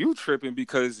anything, you tripping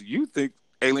because you think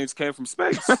aliens came from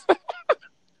space.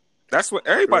 That's what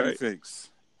everybody thinks.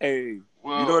 Hey,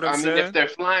 well, you know what I'm saying? If they're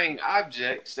flying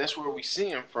objects, that's where we see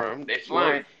them from. They're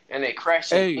flying and they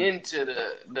crashing into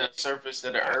the surface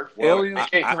of the earth. Aliens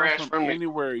they can't crash from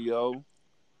anywhere, yo.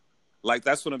 Like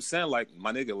that's what I'm saying. Like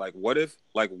my nigga, what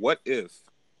if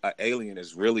an alien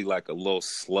is really like a little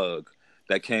slug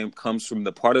that comes from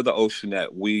the part of the ocean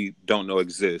that we don't know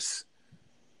exists,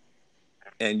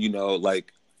 and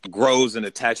grows and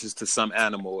attaches to some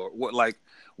animal or what? Like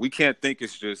we can't think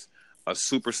it's just a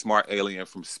super smart alien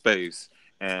from space,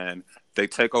 and they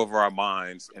take over our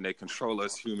minds and they control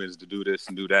us humans to do this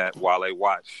and do that while they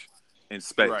watch in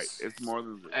space. Right, it's more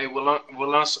than that. Hey, well,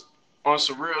 on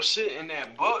some real shit in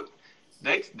that book,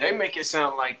 they make it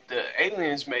sound like the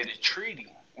aliens made a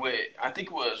treaty with, I think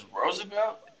it was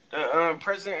Roosevelt, the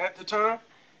president at the time.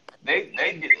 They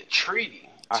did a treaty.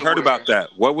 I heard about that.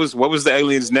 What was the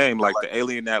alien's name? Like the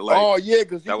alien that oh yeah,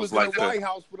 because he was in the White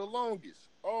House for the longest.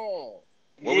 Oh.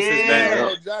 What was his name?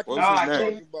 Exactly. What was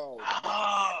his name?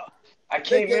 I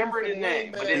can't remember the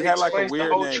name, but he had like a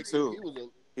weird name too.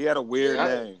 He had a weird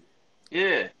name.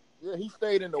 Yeah. Yeah, he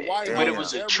stayed in the White House. But it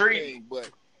was a treaty. But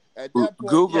at that point,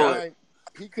 Google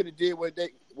he could have did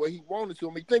what he wanted to.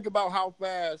 I mean, think about how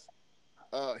fast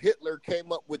Hitler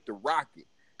came up with the rocket.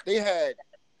 They had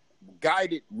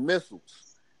guided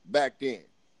missiles back then.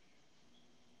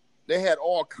 They had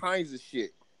all kinds of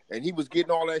shit, and he was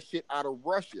getting all that shit out of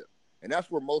Russia, and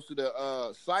that's where most of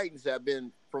the sightings have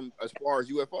been from, as far as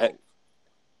UFOs.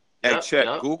 Hey, Chet,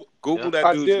 Google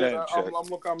that dude's name.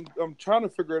 I'm trying to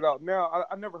figure it out now.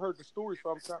 I never heard the story,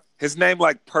 so I'm trying. His name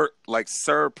like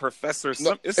Sir Professor.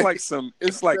 No, it's like some.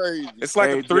 It's like crazy. It's like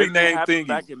a 3-name thing.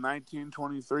 Back in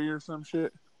 1923 or some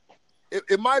shit.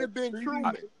 It might have been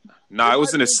Truman. Nah, it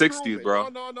was in the 60s, bro.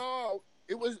 No.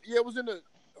 It was in the.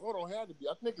 Hold on, had to be.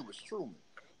 I think it was Truman.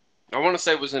 I want to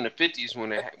say it was in the 50s when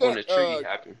the treaty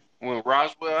happened. When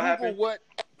Roswell happened. What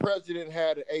president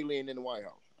had an alien in the White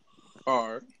House?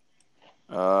 All right.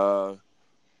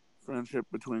 Friendship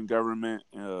between government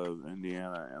of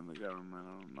Indiana and the government.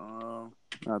 I don't know.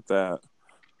 Not that.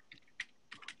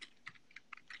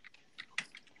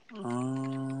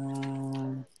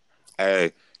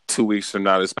 Hey, 2 weeks from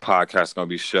now, this podcast is gonna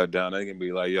be shut down. They gonna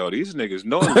be like, "Yo, these niggas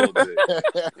know a little bit.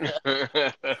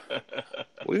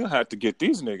 We gonna have to get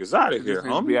these niggas out of here,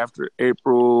 homie. Be after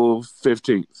April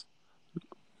 15th.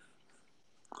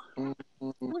 We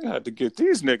gonna have to get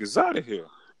these niggas out of here."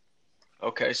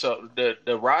 Okay, so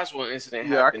the Roswell incident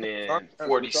happened in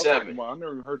 47. I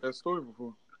never even heard that story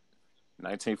before.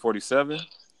 1947.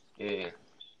 Yeah.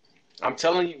 I'm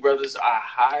telling you, brothers, I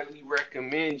highly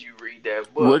recommend you read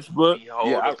that book. Which book? Behold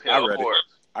Yeah, a Pale Horse.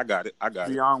 I got it.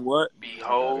 Beyond what?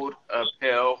 Behold a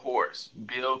Pale Horse.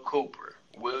 Bill Cooper.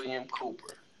 William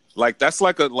Cooper. Like that's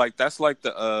like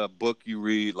the book you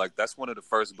read. Like that's one of the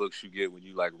first books you get when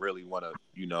you like really want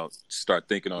to start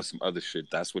thinking on some other shit.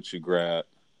 That's what you grab.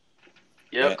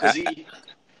 Yeah, because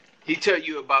he tell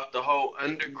you about the whole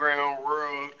underground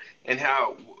world and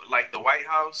how like the White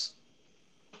House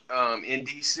in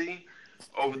DC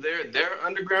over there, their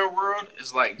underground world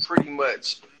is like pretty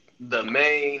much the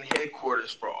main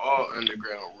headquarters for all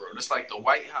underground world. It's like the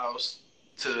White House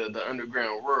to the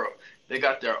underground world. They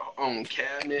got their own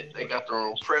cabinet. They got their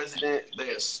own president.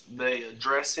 They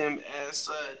address him as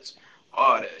such.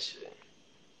 All that shit.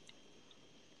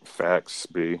 Facts,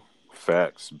 B.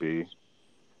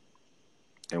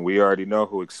 And we already know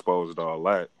who exposed all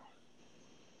that.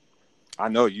 I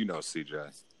know you know,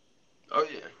 CJ. Oh,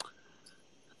 yeah.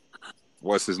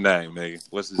 What's his name, nigga?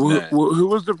 What's his name? Who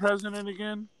was the president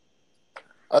again?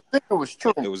 I think it was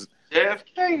Truman. It was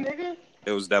JFK, nigga.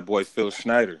 It was that boy Phil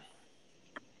Schneider.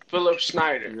 Philip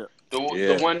Schneider.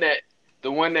 Yeah. The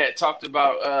one that talked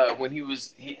about when he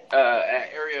was at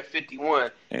Area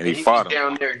 51. And he fought was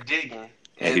down there digging.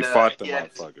 And he fought the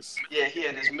motherfuckers. He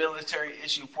had his military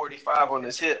issue 45 on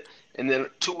his hip. And then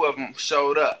 2 of them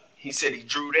showed up. He said he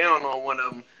drew down on one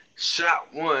of them,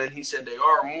 shot one. He said they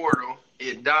are mortal.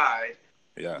 It died.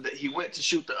 Yeah. He went to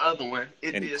shoot the other one.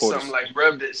 It did something like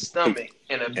rubbed his stomach,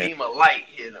 and a beam of light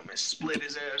hit him and split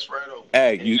his ass right open.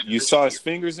 Hey, you saw his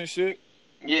fingers and shit?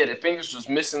 Yeah, the fingers was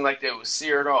missing like they was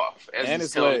seared off. And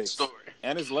his leg.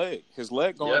 And his leg. His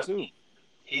leg gone too.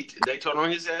 They told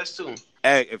on his ass too.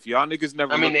 Hey, if y'all niggas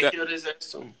never they killed his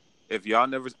ass too. If y'all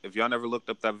never looked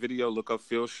up that video, look up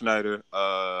Phil Schneider,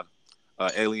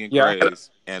 Alien Grays,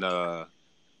 and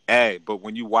hey, but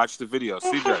when you watch the video,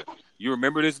 CJ, you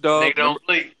remember this dog? They don't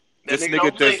blink. This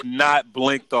nigga does not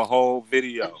blink the whole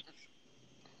video.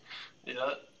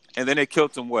 Yeah. And then they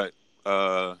killed him. What?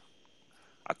 I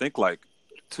think like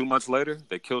 2 months later,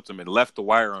 they killed him and left the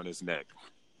wire on his neck.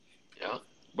 Yeah.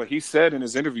 But he said in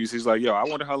his interviews, he's like, "Yo, I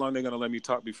wonder how long they're gonna let me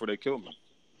talk before they kill me."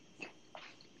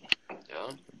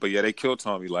 Yeah. But yeah, they killed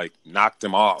Tommy, like knocked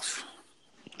him off.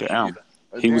 Damn.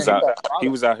 He was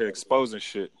out here exposing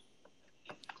shit.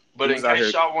 But in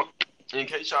case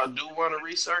y'all do want to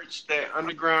research that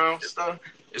underground stuff,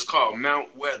 it's called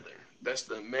Mount Weather. That's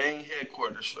the main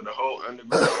headquarters for the whole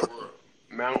underground world.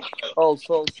 Mount Weather. Oh,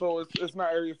 so it's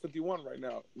not Area 51 right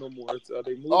now no more. It's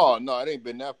they moved. Oh no, it ain't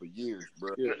been that for years,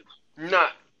 bro. Yeah.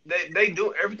 Not they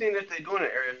do everything that they do in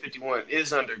Area 51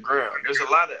 is underground. There's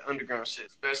a lot of underground shit,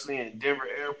 especially in Denver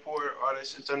Airport. All that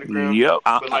shit's underground. Yep.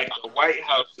 But like the White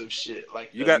House of shit,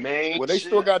 like main. Well, they shit,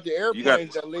 still got the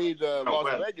airplanes that leave the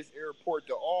Las Vegas airport.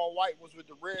 The all white ones with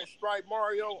the red stripe,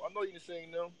 Mario. I know you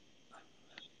seen them.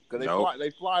 Cause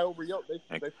they fly over your they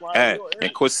fly over your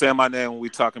and quit saying my name when we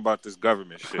talking about this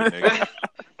government shit, nigga.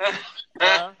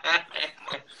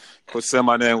 Quit saying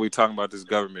my name when we talking about this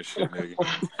government shit, nigga.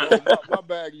 my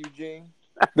bag, Eugene.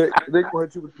 They gonna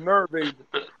hit you with the nerve agent.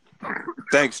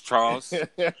 Thanks, Charles.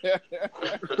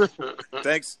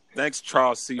 Thanks,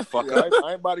 Charles C. Fuck Yeah, up.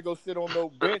 I ain't about to go sit on no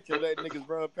bench and let niggas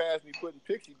run past me putting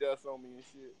pixie dust on me and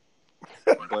shit.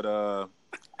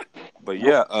 But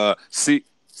yeah, see,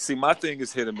 my thing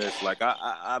is hit or miss. Like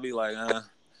I be like,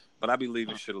 but I be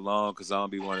leaving shit alone because I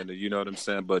don't be wanting to, you know what I'm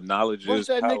saying? But knowledge What's is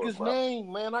that power, nigga's bro.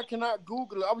 name, man? I cannot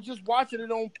Google it. I was just watching it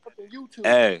on fucking YouTube.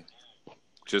 Hey,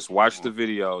 just watch the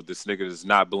video. This nigga does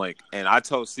not blink. And I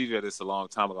told CJ this a long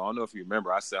time ago. I don't know if you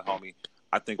remember. I said, homie,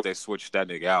 I think they switched that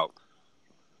nigga out.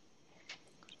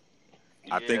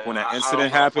 I think when that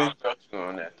incident happened,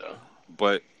 on that, though.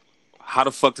 but how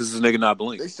the fuck does this nigga not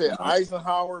blink? They said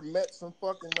Eisenhower met some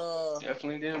fucking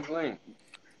Definitely didn't blink.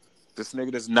 This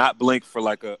nigga does not blink for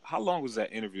like how long was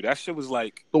that interview? That shit was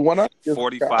like The one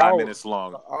 45 minutes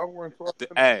long. Hour and 12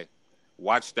 minutes. Hey,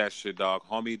 watch that shit, dog.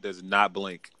 Homie does not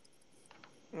blink.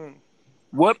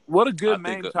 What a good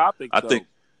main topic. I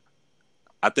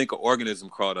think an organism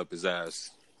crawled up his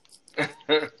ass.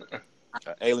 An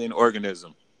alien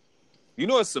organism. You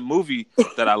know, it's a movie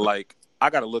that I like. I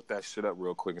gotta look that shit up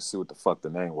real quick and see what the fuck the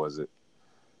name was.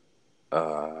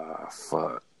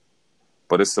 Fuck.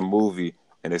 But it's a movie,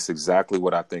 and it's exactly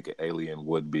what I think an alien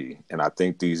would be. And I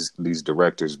think these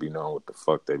directors be knowing what the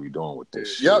fuck they be doing with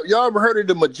this shit. Y'all ever heard of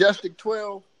the Majestic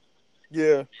 12?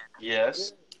 Yeah.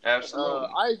 Yes, absolutely.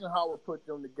 Eisenhower put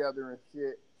them together and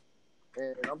shit.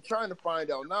 And I'm trying to find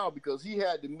out now because he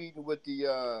had the meeting with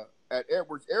the at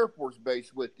Edwards Air Force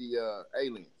Base with the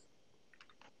aliens.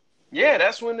 Yeah,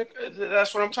 that's what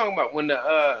I'm talking about. When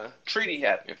the treaty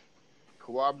happened.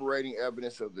 Corroborating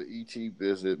evidence of the ET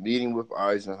visit, meeting with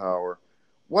Eisenhower.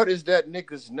 What is that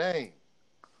nigga's name?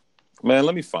 Man,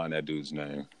 let me find that dude's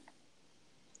name.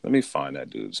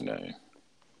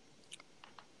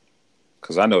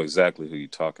 Because I know exactly who you're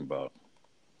talking about.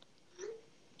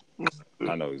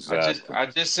 I know exactly. I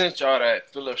just sent y'all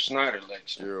that Philip Schneider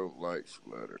lecture. Gerald Lights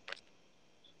Matter.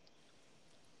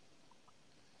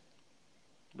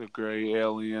 The gray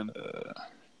alien.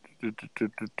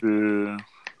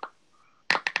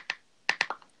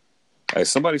 Hey,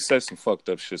 somebody said some fucked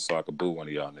up shit so I could boo one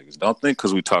of y'all niggas. Don't think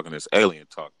because we talking this alien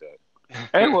talk that.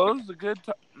 Hey, well, it was a good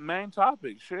main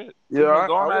topic. Shit. Yeah, We've been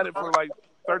going at it for like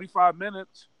 35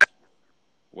 minutes.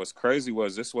 What's crazy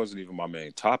was this wasn't even my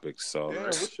main topic. So, Damn,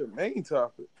 what's your main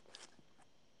topic?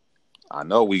 I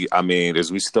know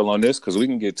is we still on this? Because we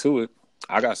can get to it.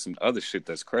 I got some other shit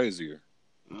that's crazier.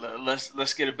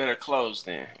 Let's get a better close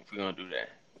then, if we're gonna do that.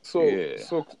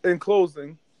 So in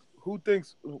closing, who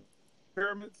thinks the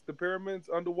pyramids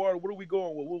underwater? What are we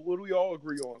going with? What do we all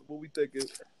agree on? What we think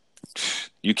is?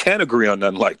 You can't agree on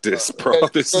nothing like this, bro.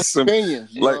 This is some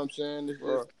opinions. You know what I'm saying?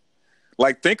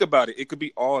 Like, think about it. It could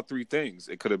be all three things.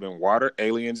 It could have been water,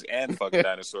 aliens, and fucking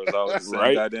dinosaurs all at the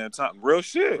same goddamn time. Real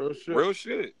shit.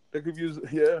 They could use,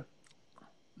 yeah.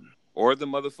 Or the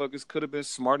motherfuckers could have been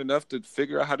smart enough to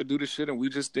figure out how to do the shit, and we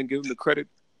just didn't give them the credit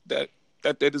that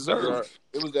they deserve. Right.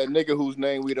 It was that nigga whose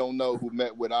name we don't know who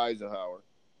met with Eisenhower.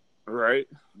 Right.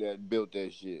 That built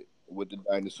that shit with the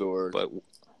dinosaurs.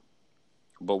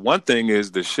 But one thing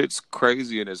is, the shit's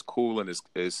crazy and it's cool, and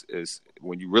it's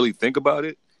when you really think about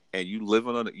it, and you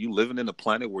living in a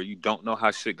planet where you don't know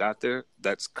how shit got there.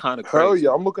 That's kind of crazy. Hell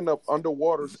yeah! I'm looking up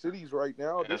underwater cities right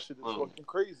now. This shit is fucking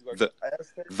crazy. Like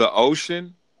the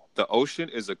ocean. The ocean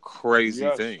is a crazy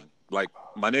thing. Like,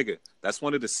 my nigga, that's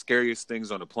one of the scariest things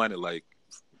on the planet. Like,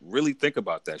 really think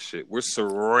about that shit. We're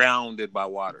surrounded by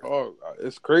water. Oh,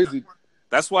 it's crazy.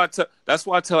 That's why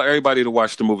I tell everybody to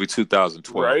watch the movie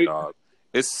 2012, dog.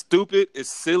 It's stupid, it's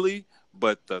silly,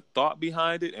 but the thought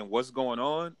behind it and what's going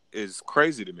on is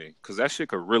crazy to me. Because that shit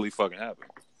could really fucking happen.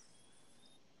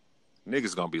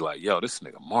 Niggas gonna be like, yo, this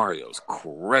nigga Mario's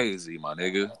crazy, my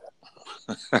nigga.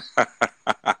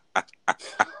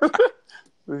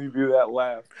 Then you do that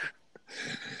laugh.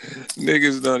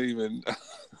 Niggas don't even.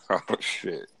 Oh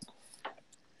shit.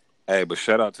 Hey, but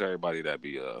shout out to everybody that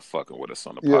be fucking with us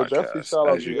on the podcast. Definitely shout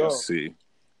out to y'all.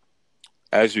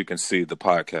 As you can see, the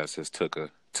podcast has took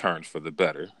a turn for the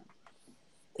better.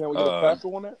 Can we get a packer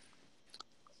on that?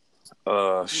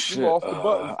 Shit. You lost the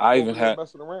button. I even had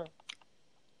messing around.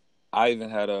 Like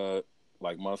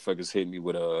motherfuckers hit me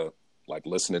with like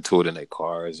listening to it in their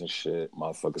cars and shit.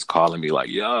 Motherfuckers calling me like,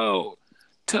 yo,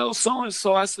 tell so and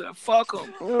so. I said, fuck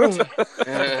them.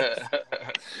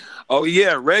 Oh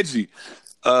yeah, Reggie.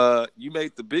 You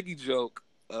made the Biggie joke.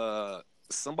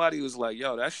 Somebody was like,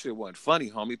 yo, that shit wasn't funny,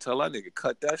 homie. Tell that nigga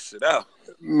cut that shit out.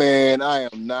 Man, I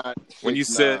am not. When you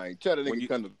said, tell the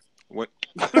nigga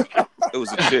it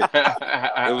was a chick.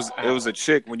 It was a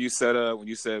chick when you said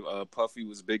Puffy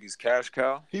was Biggie's cash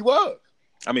cow. He was.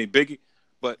 I mean Biggie,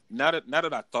 but now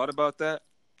that I thought about that,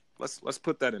 let's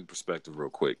put that in perspective real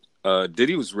quick.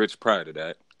 Diddy was rich prior to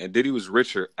that, and Diddy was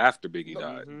richer after Biggie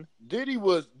died. Mm-hmm. Diddy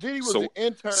was an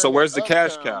intern. So where's the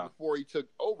cash Uptown cow before he took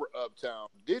over Uptown?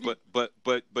 Diddy,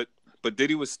 but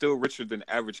Diddy was still richer than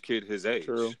the average kid his age.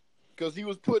 True. Because he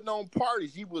was putting on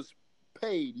parties. He was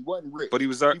paid. He wasn't rich. But he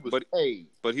was paid.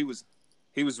 But he was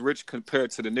rich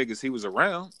compared to the niggas he was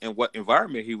around and what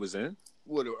environment he was in.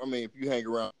 What I mean, if you hang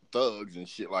around thugs and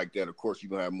shit like that, of course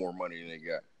you're gonna have more money than they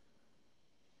got.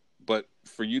 But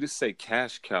for you to say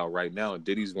cash cow right now, and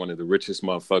Diddy's one of the richest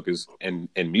motherfuckers in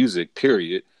music,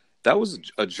 period, that was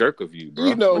a jerk of you, bro.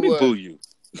 You know Let me what? boo you.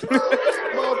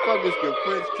 Motherfuckers can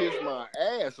French kiss my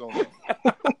ass on it.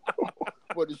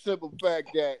 For the simple fact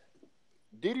that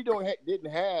Diddy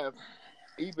didn't have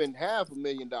even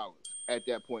 $500,000 at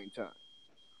that point in time.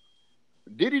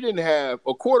 Diddy didn't have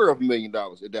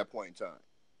 $250,000 at that point in time.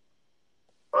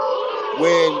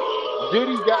 When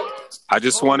Diddy got, I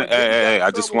just wanted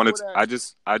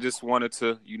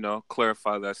to,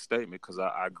 clarify that statement because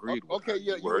I agreed with her. Okay,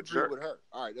 yeah, you agreed with her.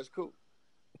 All right, that's cool.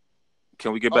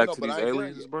 Can we get back to these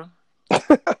aliens, bro?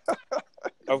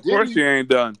 Of course you ain't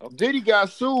done. Diddy got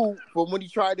sued for when he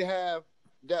tried to have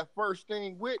that first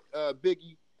thing with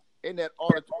Biggie in that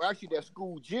that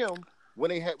school gym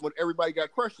when everybody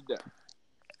got crushed to death.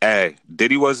 Hey,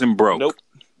 Diddy wasn't broke. Nope.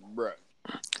 Bruh.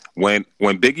 When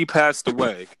Biggie passed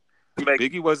away,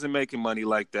 Biggie wasn't making money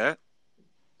like that.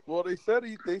 Well, they said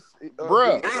they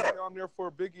bruh, on there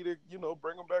for Biggie to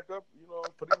bring him back up,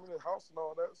 put him in his house and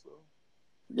all that. So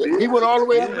yeah, he went all the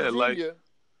way to Virginia.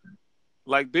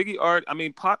 Like Biggie art. I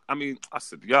mean, Pac. I mean, I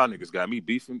said y'all niggas got me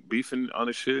beefing on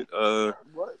the shit.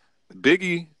 What?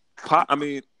 Biggie, Pac. I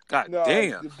mean,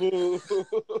 damn.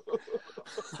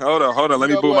 Hold on. Let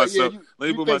me boo myself. Let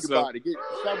me boo myself.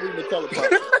 Stop reading the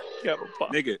teleprompter.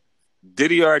 Nigga,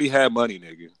 Diddy already had money,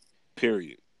 nigga.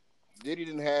 Period. Diddy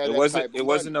didn't have. It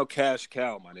wasn't no cash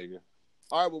cow, my nigga.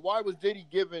 All right, well, why was Diddy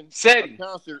giving a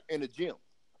concert in a gym?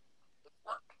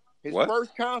 His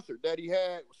first concert that he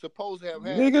had supposed to have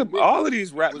had. Nigga, all of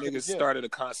these rap niggas started a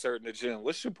concert in the gym.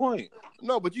 What's your point?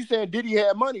 No, but you saying Diddy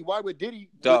had money. Why would Diddy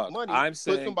with money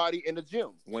put somebody in the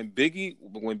gym? When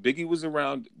Biggie was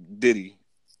around Diddy,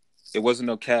 it wasn't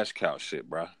no cash cow shit,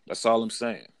 bro. That's all I'm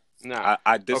saying. Nah,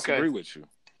 I disagree with you.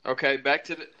 Okay, back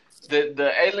to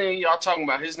the alien y'all talking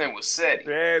about. His name was Seti.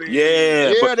 Yeah,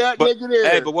 that nigga there.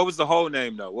 Hey, but what was the whole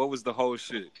name though? What was the whole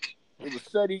shit?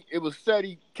 It was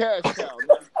Seti Cash Cow.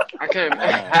 I can't.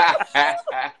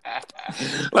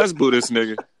 Let's boo this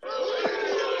nigga. The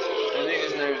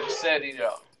nigga's name was Seti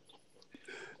though.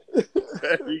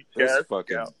 This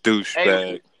fucking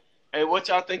douchebag. Hey, what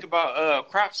y'all think about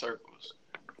crop circles?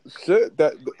 Shit,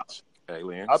 that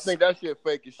aliens. I think that shit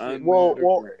fake as shit. Well,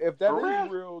 if that is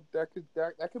real, that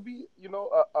could be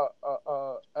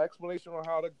a explanation on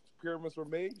how the pyramids were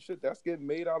made. Shit, that's getting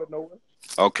made out of nowhere.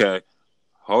 Okay,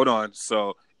 hold on.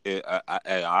 So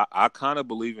I kind of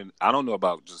believe in. I don't know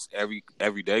about just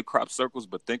everyday crop circles,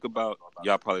 but think about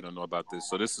y'all probably don't know about this.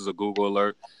 So this is a Google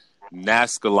alert.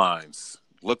 Nazca lines.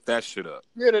 Look that shit up.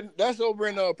 Yeah, that's over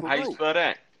in Peru. How you spell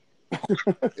that?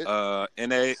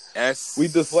 NAS. We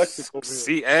dyslexic over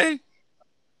here. CA.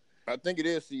 I think it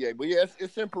is CA, but yeah,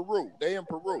 it's in Peru. They in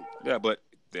Peru. Yeah,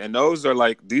 and those are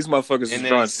like these motherfuckers is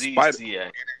drawing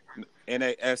spider.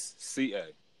 NASCA.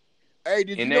 Hey,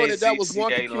 did you know that was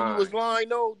one continuous line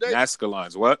though? Nazca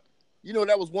lines. What? You know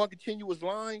that was one continuous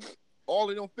line. All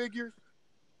of them figures.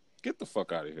 Get the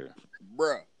fuck out of here,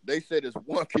 bruh. They said it's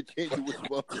one continuous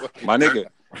one. My nigga,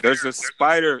 there's a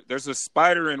spider. There's a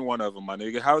spider in one of them, my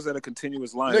nigga. How is that a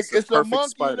continuous line? Nigga, it's a monkey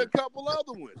spider. And a couple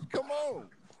other ones. Come on.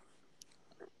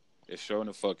 It sure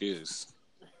the fuck is.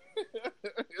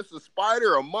 It's a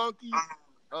spider, a monkey,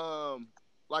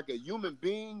 like a human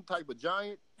being type of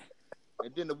giant,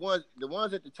 and then the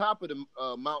ones at the top of the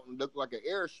mountain look like an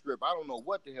airstrip. I don't know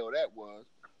what the hell that was.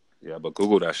 Yeah, but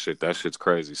Google that shit. That shit's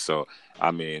crazy. So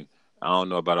I mean, I don't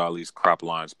know about all these crop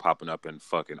lines popping up in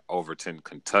fucking Overton,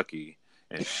 Kentucky,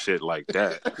 and shit like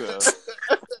that. The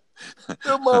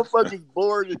motherfuckers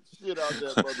bored and shit out there,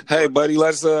 motherfucker. Hey, buddy,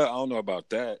 let's. I don't know about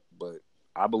that, but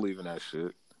I believe in that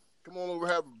shit. Come on over,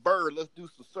 have a bird. Let's do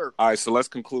some surf. All right, so let's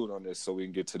conclude on this so we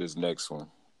can get to this next one.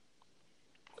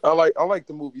 I like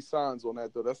the movie Signs on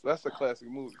that though. That's a classic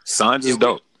movie. Signs is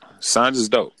dope. Signs is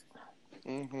dope.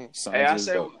 Mm-hmm. Hey, I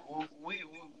say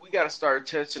we got to start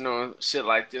touching on shit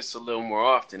like this a little more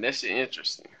often. That shit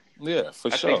interesting. Yeah,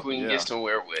 for sure. I think we can get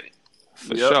somewhere with it.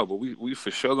 For sure, but we for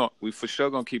sure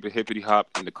gonna keep a hippity hop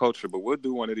in the culture. But we'll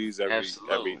do one of these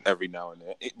every now and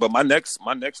then. But my next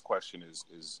question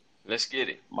is let's get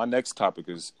it. My next topic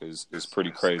is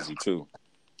pretty crazy too.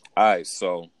 All right,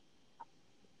 so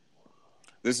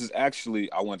This is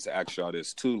actually, I wanted to ask y'all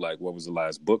this too. Like, what was the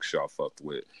last book y'all fucked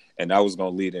with? And that was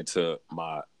gonna lead into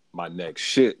my next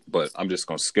shit, but I'm just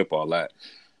gonna skip all that.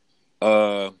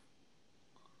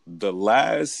 The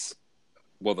last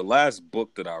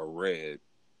book that I read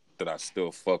that I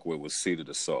still fuck with was Seed of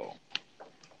the Soul.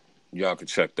 Y'all can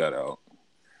check that out.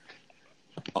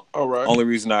 All right. Only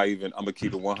reason I'm gonna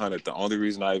keep it 100. The only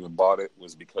reason I even bought it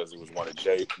was because it was one of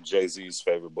Jay-Z's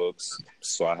favorite books.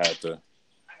 So I had to,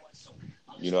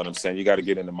 you know what I'm saying? You got to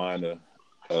get in the mind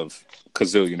of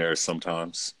gazillionaires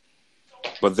sometimes.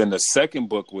 But then the second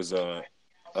book was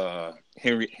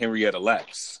Henrietta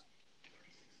Lacks.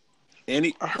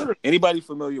 Anybody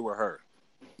familiar with her?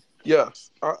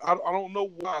 Yes. I don't know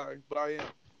why, but I am.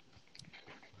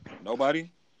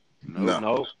 Nobody?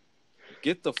 No.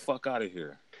 Get the fuck out of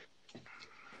here.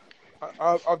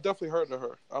 I've definitely heard of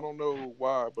her. I don't know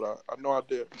why, but I know I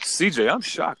did. CJ, I'm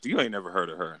shocked. You ain't never heard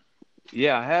of her.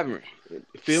 Yeah, I haven't.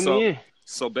 Fill me in.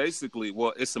 So basically,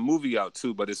 well, it's a movie out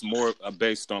too, but it's more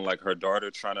based on like her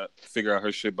daughter trying to figure out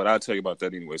her shit. But I'll tell you about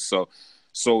that anyway. So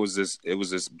it was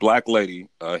this black lady,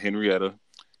 Henrietta.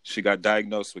 She got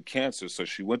diagnosed with cancer, so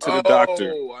she went to the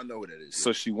doctor. Oh, I know what that is.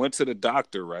 So she went to the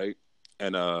doctor, right?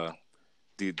 And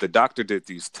the doctor did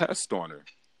these tests on her.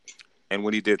 And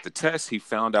when he did the test, he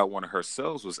found out one of her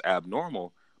cells was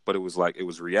abnormal, but it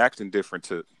was reacting different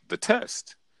to the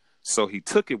test. So he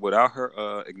took it without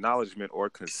her acknowledgement or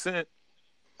consent.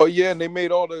 Oh yeah, and they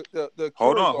made all the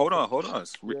Hold on.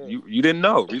 Yeah. You didn't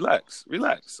know. Relax.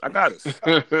 I got it.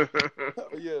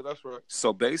 Yeah, that's right.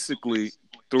 So basically,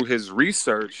 through his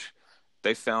research,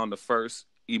 they found the first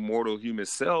immortal human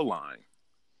cell line.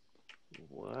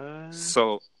 What?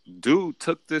 So dude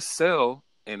took this cell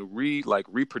and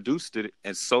reproduced it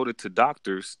and sold it to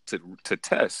doctors to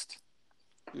test.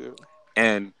 Yeah.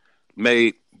 And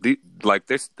made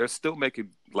they're still making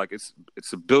like it's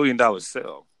 $1 billion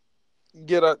cell.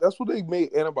 Yeah, that's what they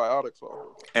made antibiotics off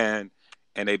of. And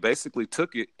they basically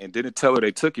took it and didn't tell her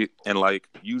they took it and like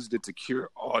used it to cure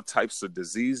all types of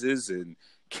diseases and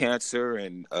cancer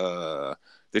and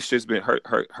this shit's been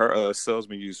her cells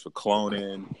been used for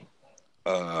cloning,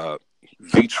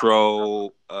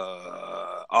 vitro,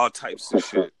 all types of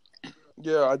shit.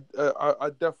 Yeah, I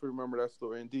definitely remember that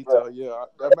story in detail. Yeah,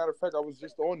 as a matter of fact, I was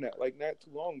just on that like not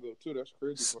too long ago too. That's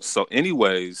crazy. So,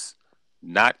 anyways,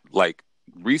 not like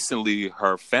recently,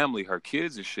 her family, her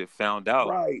kids and shit, found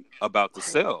out about the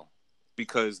cell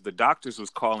because the doctors was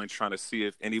calling trying to see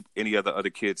if any other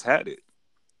kids had it.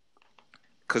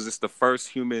 Because it's the first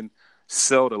human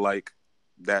cell to like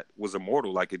that was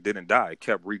immortal, like it didn't die, it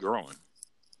kept regrowing.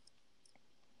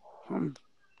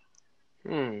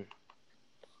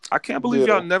 I can't believe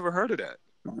y'all never heard of that.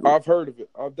 I've heard of it.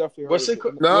 I've definitely heard What's of it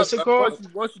it. What's it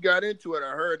called? Once you got into it, I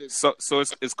heard it. So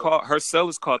it's called, her cell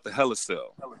is called the Hella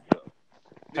cell.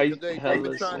 They've been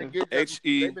trying to get that.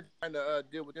 HE. They've been trying to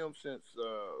deal with them since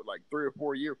like 3 or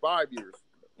 4 years, 5 years.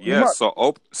 Yeah, so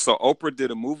Oprah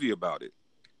did a movie about it.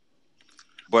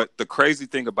 But the crazy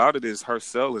thing about it is her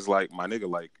cell is like, my nigga,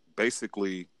 like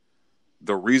basically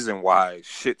the reason why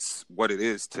shit's what it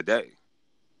is today.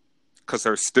 Because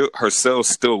her cells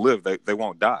still live. They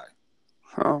won't die.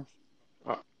 Huh.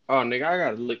 Oh, nigga, I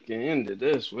gotta look into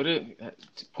this. Would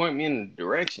it point me in the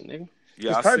direction, nigga?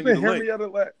 Yeah, just type in Henrietta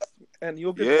Lacks and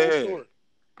you'll get the whole story.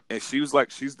 And she was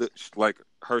like,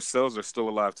 her cells are still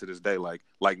alive to this day. Like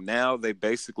now they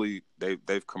basically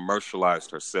they've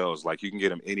commercialized her cells. Like you can get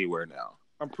them anywhere now.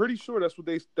 I'm pretty sure that's what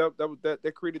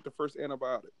that created the first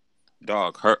antibiotic.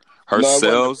 Dog, her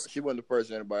cells. She wasn't the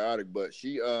first antibiotic, but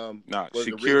she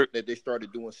she cured that they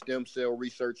started doing stem cell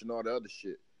research and all the other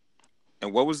shit.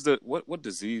 And what was what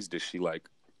disease did she like?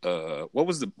 What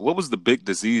was the big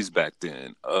disease back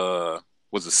then?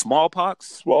 Was it smallpox?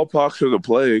 Smallpox or the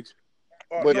plague?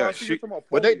 But yeah,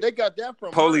 but they got that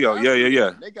from polio. Her.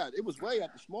 Yeah. They got it was way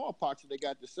after smallpox that they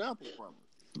got the sample from her.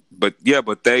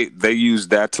 But they used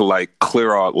that to like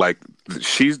clear out. Like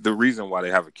she's the reason why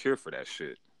they have a cure for that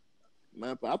shit.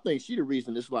 Man, I think she the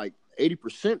reason it's like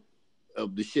 80%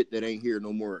 of the shit that ain't here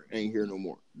no more.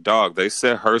 Dog, they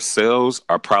said her cells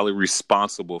are probably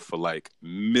responsible for like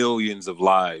millions of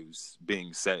lives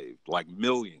being saved, like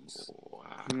millions.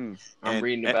 Wow. I'm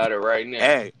reading about it right now.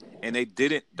 Hey, and they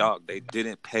didn't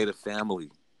pay the family.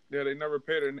 Yeah, they never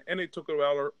paid her, and they took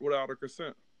it without her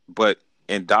consent. But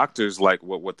and doctors like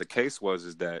what the case was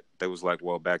is that they was like,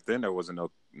 well, back then there wasn't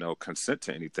no consent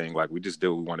to anything. Like we just did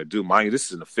what we want to do. Mind you, this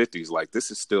is in the 50s. Like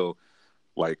this is still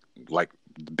like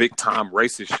big time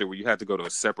racist shit where you had to go to a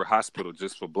separate hospital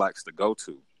just for blacks to go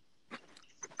to.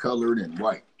 Colored and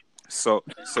white. So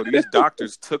these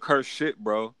doctors took her shit,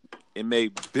 bro, and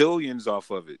made billions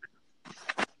off of it.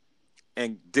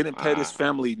 and didn't pay this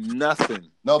family nothing.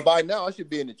 No, by now I should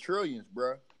be in the trillions,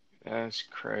 bro. That's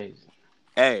crazy.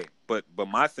 Hey, but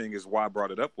my thing is why I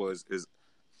brought it up is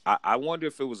I wonder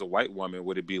if it was a white woman,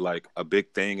 would it be like a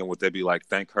big thing, and would they be like,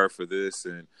 thank her for this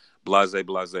and blase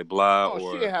blah? Oh,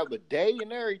 or she'd have a day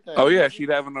and everything. Oh yeah, she'd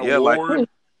have an award,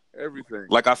 everything.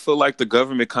 Like I feel like the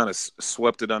government kind of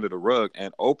swept it under the rug,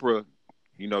 and Oprah,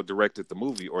 directed the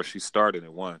movie, or she starred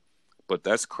in one. But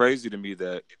that's crazy to me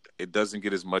that it doesn't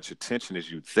get as much attention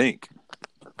as you'd think.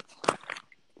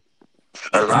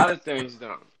 A lot of things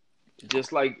don't.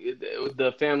 Just like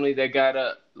the family that got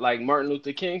like Martin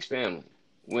Luther King's family,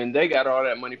 when they got all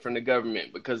that money from the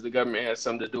government because the government had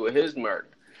something to do with his murder.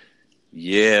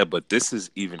 Yeah, but this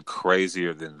is even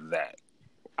crazier than that.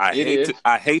 I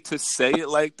hate to say it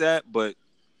like that, but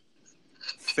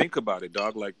think about it,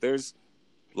 dog. Like there's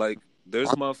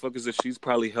motherfuckers that she's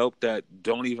probably helped that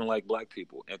don't even like black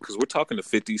people. And because we're talking the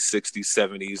 50s, 60s,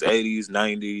 70s, 80s,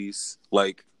 90s,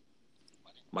 like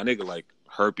my nigga, like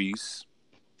herpes,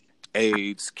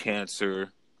 AIDS,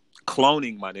 cancer,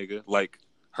 cloning, my nigga. Like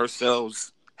her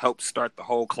cells helped start the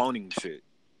whole cloning shit.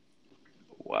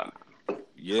 Wow.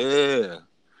 Yeah.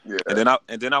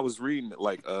 And then I was reading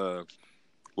like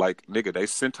nigga, they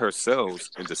sent her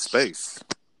cells into space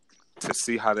to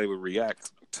see how they would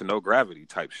react to no gravity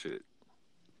type shit.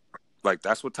 Like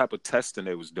that's what type of testing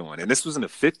they was doing. And this was in the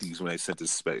 50s when they sent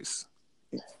this space.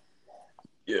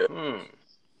 Yeah.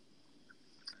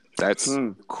 That's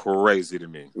crazy to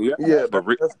me. Yeah, but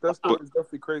that story is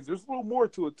definitely crazy. There's a little more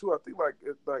to it too. I think like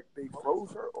they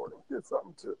froze her or they did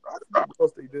something to. I don't know what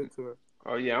else they did to her.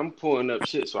 Oh yeah, I'm pulling up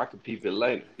shit so I can peep it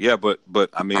later. Yeah, but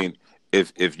I mean,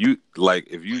 if you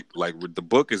the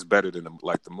book is better than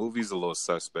the movie's a little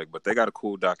suspect, but they got a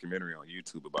cool documentary on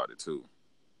YouTube about it too.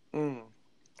 Okay.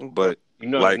 But you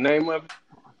know the name of it?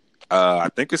 I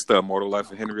think it's The Immortal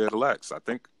Life of Henrietta Lacks. I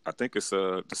think it's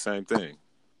the same thing.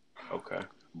 Okay.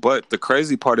 But the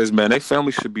crazy part is, man, they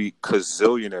family should be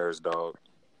gazillionaires, dog.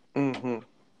 Mm-hmm.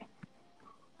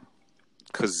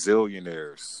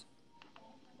 Gazillionaires.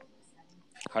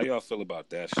 How y'all feel about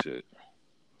that shit?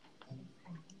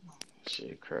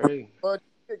 Shit, crazy. But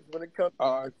when it comes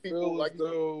to people like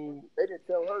though they didn't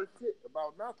tell her shit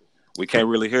about nothing. We can't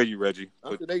really hear you, Reggie.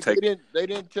 They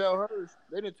didn't tell her.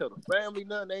 They didn't tell the family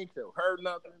nothing. They didn't tell her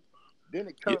nothing. Then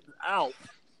it comes out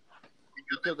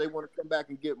because they want to come back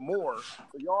and get more.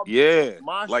 So y'all,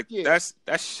 my like shit. that's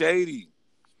shady.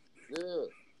 Yeah.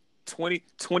 20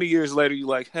 years later, you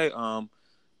like, hey,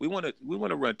 we want to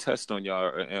run tests on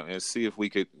y'all and see if we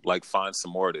could like find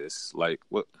some more of this. Like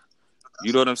what?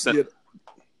 You know what I'm saying? Yeah.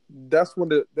 That's when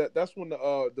the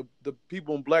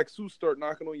people in black suits start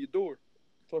knocking on your door,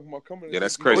 talking about coming. Yeah,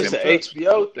 that's crazy. It's an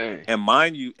HBO thing. And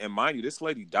mind you, this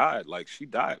lady died. Like she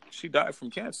died from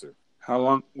cancer. How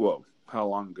long? Well, how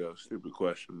long ago? Stupid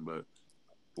question, but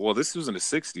this was in the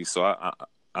 60s, so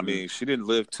I mean, she didn't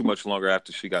live too much longer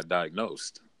after she got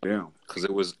diagnosed. Damn, because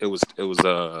it was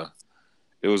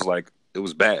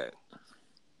bad.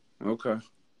 Okay.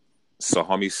 So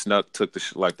homie Snuck took the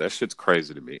shit. Like that shit's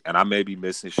crazy to me, and I may be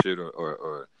missing shit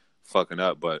or fucking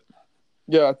up, but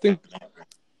yeah, I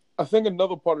think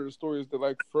another part of the story is that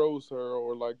like froze her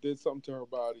or like did something to her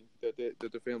body that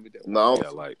the family did. No, yeah,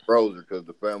 like froze her because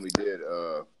the family did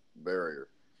bury her.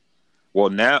 Well,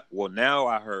 now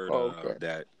I heard okay.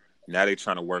 that now they're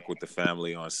trying to work with the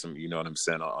family on some, you know what I'm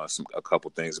saying, on a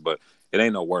couple things, but it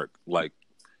ain't no work. Like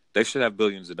they should have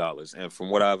billions of dollars, and from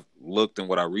what I've looked and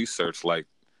what I researched, like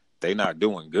they not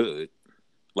doing good.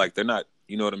 Like they're not,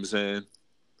 you know what I'm saying?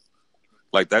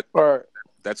 Like that. All right.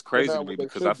 That's crazy to me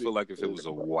because I feel like if it was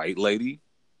a white lady,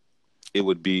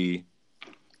 it'd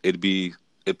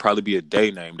probably be a day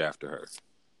named after her.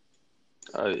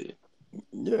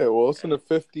 Yeah, well, it's in the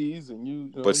 50s, and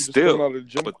you know, but just still, coming out of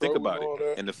Jim but think Crow about and all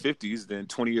it. that. In the 50s, then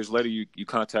 20 years later, you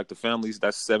contact the families.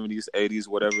 That's 70s, 80s,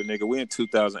 whatever, nigga. We in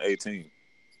 2018.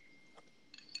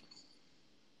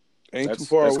 Ain't too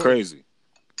far That's away. crazy.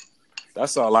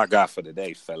 That's all I got for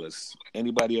today, fellas.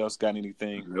 Anybody else got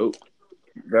anything? Nope.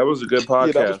 That was a good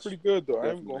podcast. Yeah, that was pretty good, though. I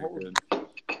ain't gonna hold it.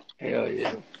 Hell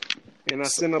yeah. And I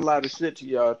sent a lot of shit to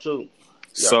y'all, too.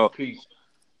 So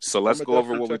let's I'ma go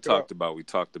over definitely what we check it talked out. about. We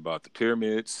talked about the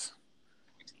pyramids.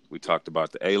 We talked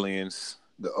about the aliens.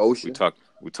 The ocean.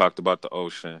 We talked about the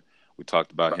ocean. We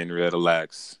talked about Henrietta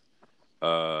Lacks.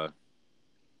 And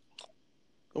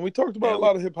we talked about a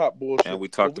lot of hip hop bullshit. And we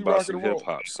talked about some hip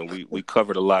hop. So we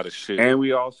covered a lot of shit. And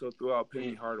we also threw out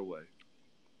Penny Hardaway.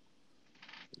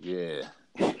 Yeah.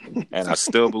 And I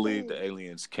still believe the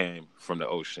aliens came from the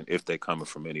ocean if they coming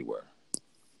from anywhere.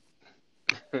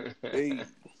 Hey,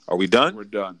 Are we done? We're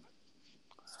done.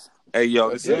 Hey,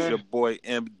 yo, this is your boy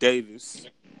M. Davis.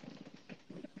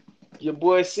 Your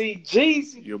boy C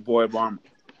Jeezy. Your boy Marmar.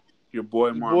 Your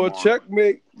boy Boy,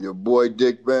 checkmate. Your boy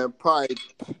Dick Van Pipe.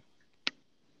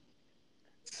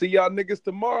 See y'all niggas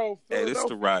tomorrow. Hey, this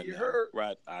the Ride you Now. heard?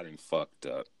 Right, I done fucked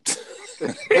up.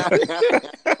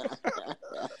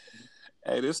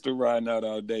 Hey, this the Riding Out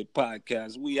All Day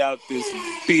podcast. We out this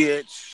bitch.